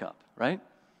they wake up, right?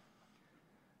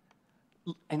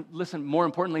 And listen, more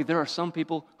importantly, there are some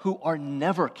people who are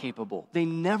never capable. They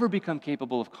never become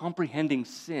capable of comprehending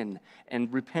sin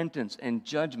and repentance and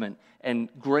judgment and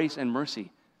grace and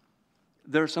mercy.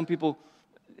 There are some people,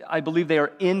 I believe they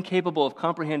are incapable of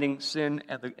comprehending sin,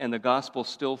 and the gospel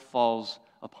still falls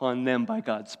upon them by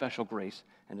God's special grace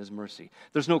and his mercy.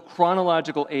 There's no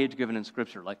chronological age given in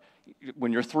Scripture, like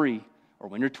when you're 3 or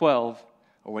when you're 12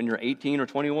 or when you're 18 or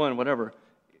 21, whatever.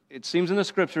 It seems in the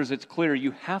Scriptures it's clear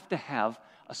you have to have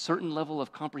a certain level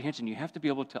of comprehension. You have to be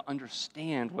able to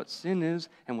understand what sin is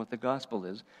and what the gospel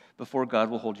is before God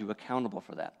will hold you accountable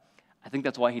for that. I think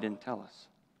that's why he didn't tell us.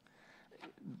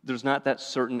 There's not that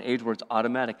certain age where it's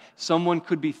automatic. Someone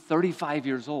could be 35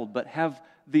 years old but have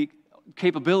the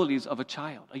capabilities of a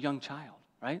child, a young child,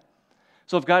 right?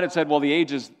 So if God had said, well, the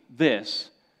age is this,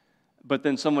 but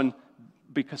then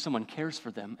because someone cares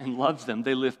for them and loves them,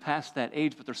 they live past that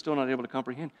age, but they're still not able to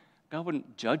comprehend, God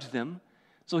wouldn't judge them.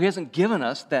 So he hasn't given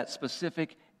us that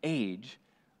specific age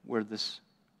where this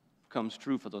comes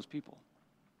true for those people.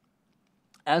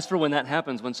 As for when that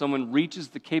happens, when someone reaches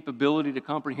the capability to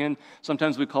comprehend,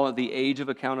 sometimes we call it the age of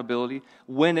accountability.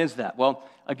 When is that? Well,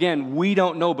 again, we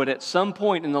don't know, but at some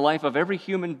point in the life of every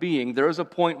human being, there is a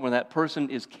point where that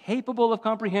person is capable of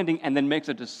comprehending and then makes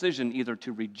a decision either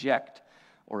to reject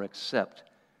or accept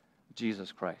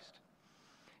Jesus Christ.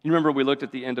 You remember we looked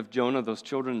at the end of Jonah, those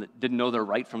children that didn't know their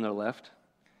right from their left?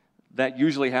 That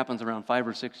usually happens around 5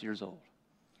 or 6 years old.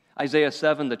 Isaiah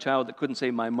 7, the child that couldn't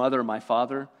say my mother, my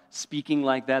father, speaking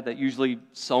like that usually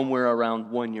somewhere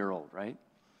around 1 year old, right?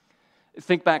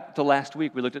 Think back to last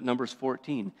week, we looked at Numbers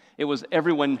 14. It was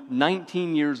everyone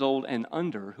 19 years old and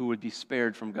under who would be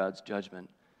spared from God's judgment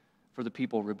for the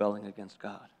people rebelling against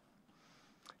God.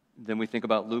 Then we think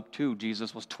about Luke 2.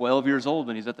 Jesus was 12 years old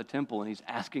when he's at the temple and he's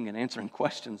asking and answering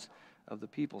questions of the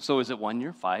people. So is it 1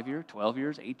 year, 5 years, 12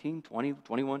 years, 18, 20,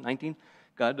 21, 19?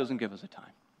 God doesn't give us a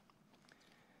time.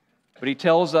 But he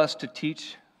tells us to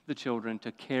teach the children,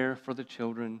 to care for the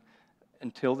children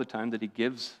until the time that he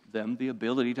gives them the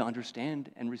ability to understand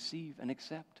and receive and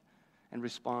accept and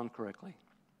respond correctly.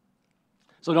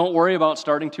 So don't worry about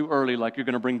starting too early like you're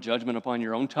going to bring judgment upon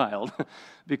your own child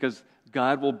because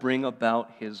God will bring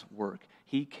about his work.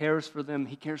 He cares for them.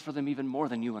 He cares for them even more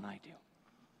than you and I do.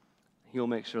 He'll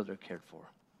make sure they're cared for.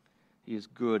 He is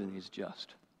good and he's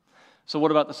just. So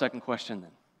what about the second question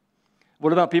then?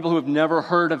 What about people who have never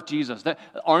heard of Jesus?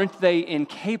 Aren't they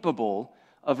incapable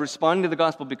of responding to the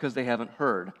gospel because they haven't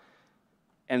heard?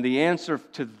 And the answer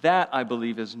to that, I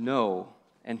believe, is no.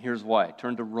 And here's why.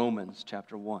 Turn to Romans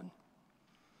chapter 1.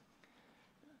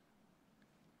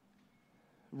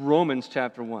 Romans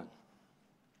chapter 1.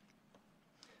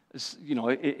 You know,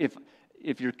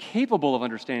 if you're capable of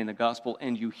understanding the gospel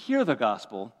and you hear the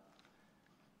gospel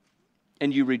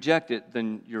and you reject it,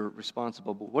 then you're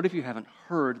responsible. But what if you haven't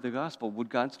heard the gospel? Would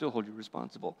God still hold you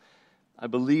responsible? I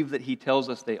believe that he tells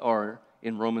us they are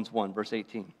in Romans 1, verse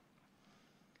 18.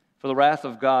 For the wrath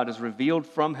of God is revealed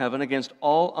from heaven against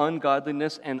all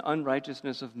ungodliness and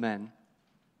unrighteousness of men,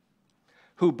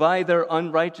 who by their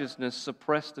unrighteousness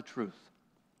suppress the truth.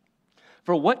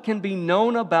 For what can be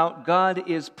known about God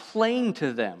is plain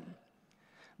to them,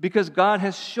 because God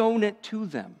has shown it to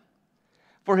them.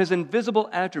 For his invisible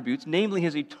attributes, namely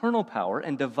his eternal power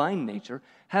and divine nature,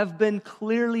 have been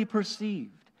clearly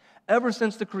perceived ever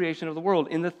since the creation of the world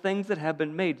in the things that have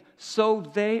been made, so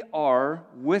they are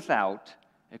without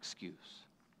excuse.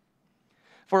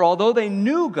 For although they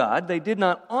knew God, they did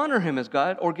not honor him as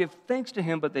God or give thanks to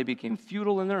him, but they became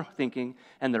futile in their thinking,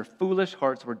 and their foolish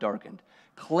hearts were darkened.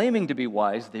 Claiming to be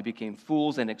wise, they became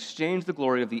fools and exchanged the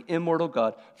glory of the immortal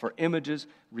God for images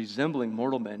resembling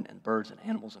mortal men and birds and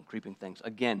animals and creeping things.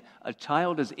 Again, a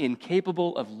child is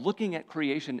incapable of looking at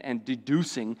creation and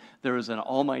deducing there is an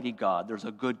almighty God, there's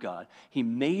a good God. He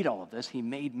made all of this. He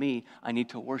made me. I need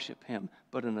to worship him.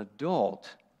 But an adult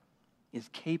is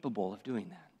capable of doing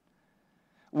that.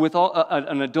 With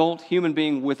an adult human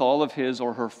being with all of his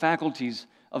or her faculties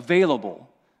available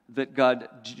that God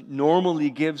normally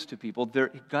gives to people,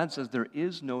 God says there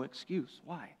is no excuse.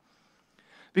 Why?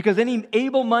 Because any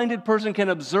able-minded person can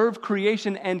observe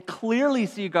creation and clearly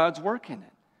see God's work in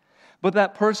it. But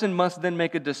that person must then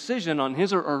make a decision on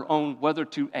his or her own whether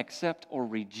to accept or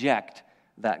reject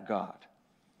that God.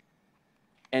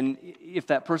 And if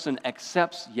that person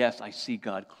accepts, yes, I see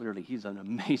God clearly. He's an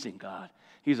amazing God.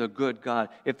 He's a good God.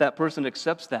 If that person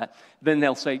accepts that, then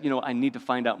they'll say, I need to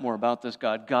find out more about this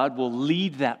God. God will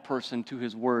lead that person to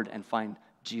his word and find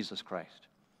Jesus Christ.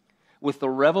 With the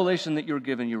revelation that you're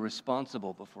given, you're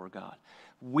responsible before God.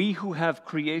 We who have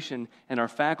creation and our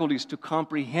faculties to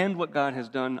comprehend what God has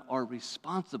done are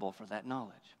responsible for that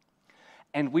knowledge.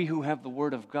 And we who have the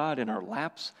Word of God in our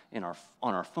laps, on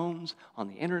our phones, on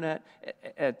the internet,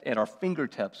 at our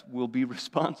fingertips, will be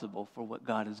responsible for what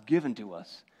God has given to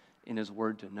us in his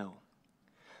Word to know.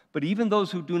 But even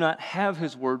those who do not have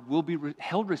his Word will be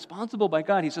held responsible by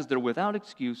God. He says they're without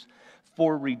excuse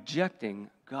for rejecting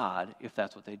God if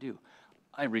that's what they do.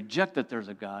 I reject that there's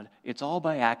a God. It's all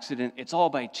by accident. It's all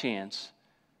by chance.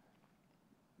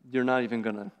 You're not even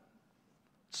going to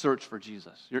search for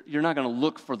Jesus. You're not going to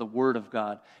look for the Word of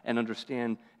God and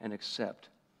understand and accept.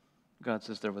 God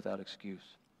says they're without excuse.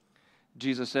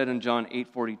 Jesus said in John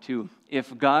 8:42,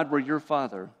 if God were your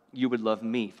Father, you would love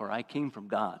me, for I came from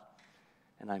God,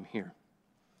 and I'm here.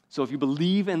 So if you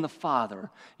believe in the Father,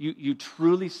 you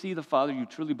truly see the Father, you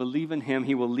truly believe in him,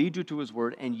 he will lead you to his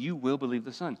word, and you will believe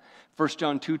the Son. 1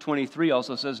 John 2:23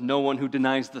 also says, no one who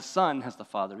denies the Son has the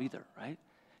Father either, right?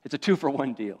 It's a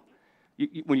 2-for-1 deal.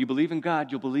 When you believe in God,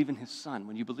 you'll believe in his Son.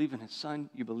 When you believe in his Son,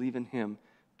 you believe in him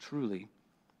truly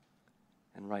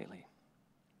and rightly.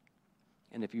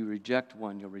 And if you reject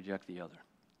one, you'll reject the other.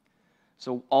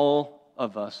 So all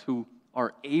of us who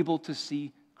are able to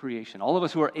see creation, all of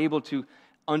us who are able to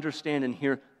understand and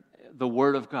hear the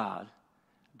Word of God,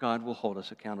 God will hold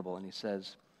us accountable. And he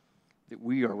says that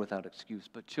we are without excuse.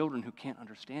 But children who can't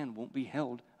understand won't be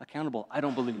held accountable, I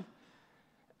don't believe.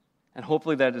 And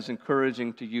hopefully that is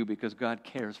encouraging to you because God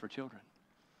cares for children.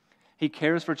 He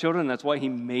cares for children. That's why he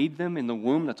made them in the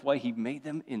womb. That's why he made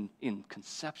them in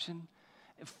conception,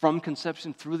 from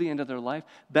conception through the end of their life.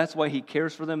 That's why he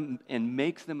cares for them and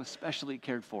makes them especially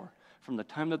cared for. From the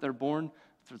time that they're born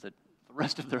through the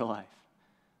rest of their life,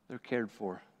 they're cared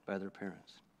for by their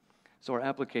parents. So our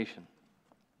application,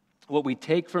 what we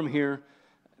take from here,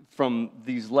 from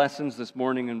these lessons this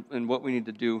morning and what we need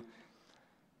to do,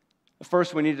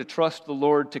 first, we need to trust the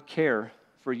Lord to care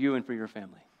for you and for your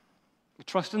family.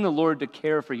 Trust in the Lord to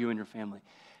care for you and your family.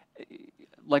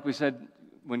 Like we said,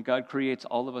 when God creates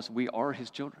all of us, we are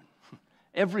his children.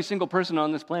 Every single person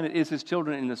on this planet is his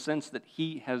children in the sense that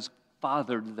he has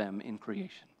fathered them in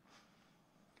creation.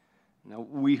 Now,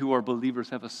 we who are believers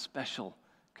have a special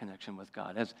connection with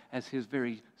God as his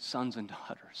very sons and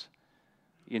daughters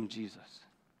in Jesus.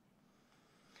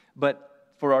 But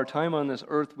for our time on this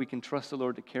earth, we can trust the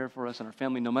Lord to care for us and our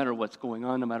family no matter what's going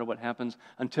on, no matter what happens,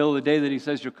 until the day that he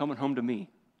says, you're coming home to me.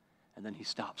 And then he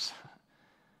stops.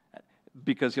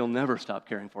 Because he'll never stop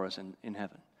caring for us in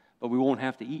heaven. But we won't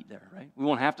have to eat there, right? We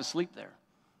won't have to sleep there.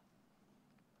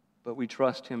 But we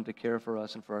trust him to care for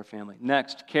us and for our family.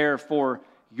 Next, care for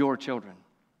your children.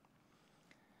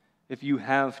 If you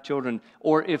have children,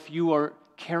 or if you are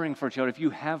caring for children, if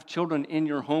you have children in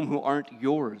your home who aren't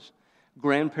yours,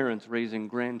 grandparents raising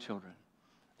grandchildren,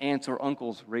 aunts or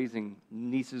uncles raising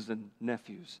nieces and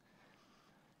nephews,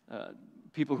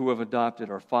 people who have adopted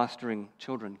or fostering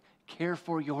children, care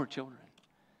for your children.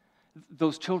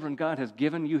 Those children God has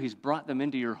given you, he's brought them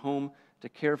into your home to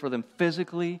care for them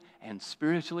physically and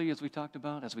spiritually, as we talked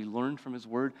about, as we learned from his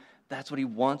word. That's what he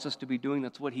wants us to be doing.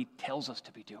 That's what he tells us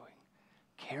to be doing.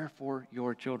 Care for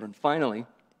your children. Finally,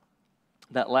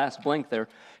 that last blank there,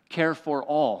 care for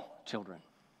all children.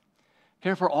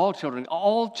 Care for all children.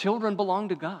 All children belong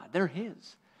to God. They're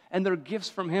his. And they're gifts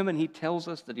from him, and he tells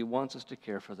us that he wants us to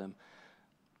care for them.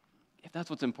 If that's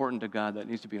what's important to God, that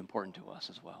needs to be important to us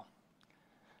as well.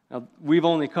 Now, we've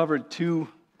only covered 2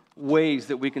 ways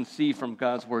that we can see from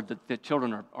God's word that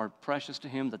children are precious to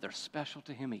him, that they're special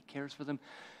to him, he cares for them.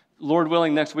 Lord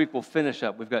willing, next week we'll finish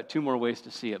up. We've got 2 more ways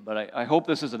to see it, but I hope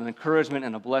this is an encouragement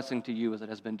and a blessing to you as it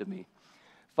has been to me.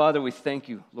 Father, we thank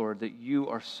you, Lord, that you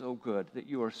are so good, that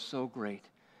you are so great.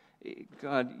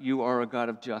 God, you are a God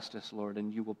of justice, Lord,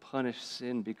 and you will punish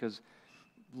sin because,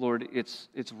 Lord, it's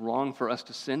wrong for us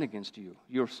to sin against you.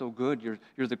 You're so good.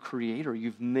 You're the creator.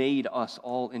 You've made us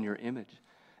all in your image.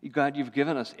 God, you've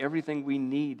given us everything we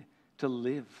need to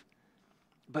live.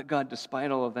 But God,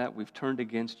 despite all of that, we've turned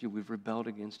against you. We've rebelled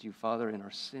against you. Father, in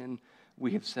our sin,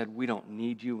 we have said we don't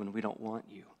need you and we don't want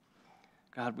you.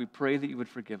 God, we pray that you would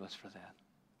forgive us for that.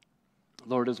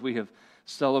 Lord, as we have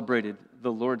celebrated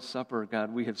the Lord's Supper,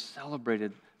 God, we have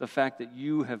celebrated the fact that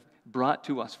you have brought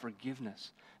to us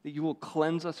forgiveness, that you will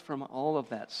cleanse us from all of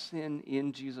that sin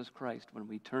in Jesus Christ when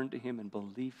we turn to him in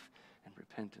belief and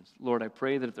repentance. Lord, I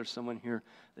pray that if there's someone here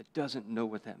that doesn't know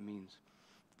what that means,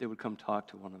 they would come talk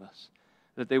to one of us,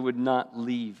 that they would not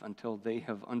leave until they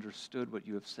have understood what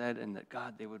you have said, and that,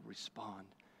 God, they would respond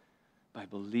by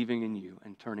believing in you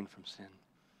and turning from sin.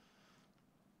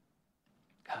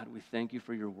 God, we thank you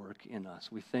for your work in us.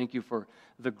 We thank you for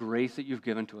the grace that you've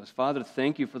given to us. Father,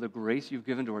 thank you for the grace you've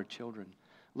given to our children.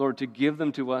 Lord, to give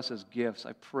them to us as gifts,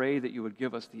 I pray that you would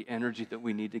give us the energy that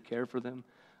we need to care for them.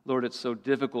 Lord, it's so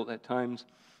difficult at times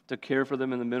to care for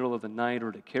them in the middle of the night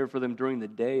or to care for them during the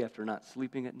day after not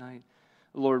sleeping at night.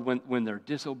 Lord, when they're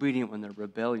disobedient, when they're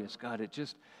rebellious, God,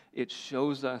 it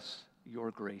shows us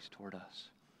your grace toward us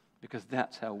because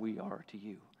that's how we are to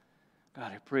you.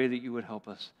 God, I pray that you would help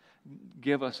us.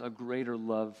 Give us a greater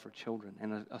love for children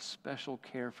and a special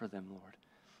care for them, Lord,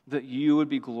 that you would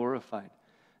be glorified.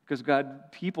 Because,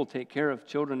 God, people take care of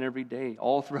children every day.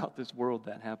 All throughout this world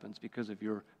that happens because of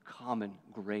your common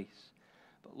grace.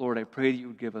 But, Lord, I pray that you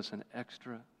would give us an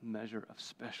extra measure of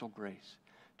special grace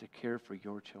to care for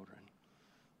your children.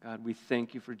 God, we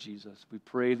thank you for Jesus. We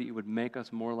pray that you would make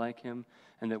us more like him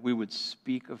and that we would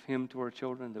speak of him to our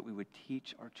children, that we would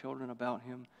teach our children about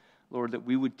him. Lord, that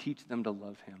we would teach them to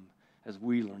love him as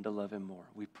we learn to love him more.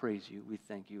 We praise you. We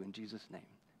thank you. In Jesus' name,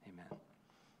 amen.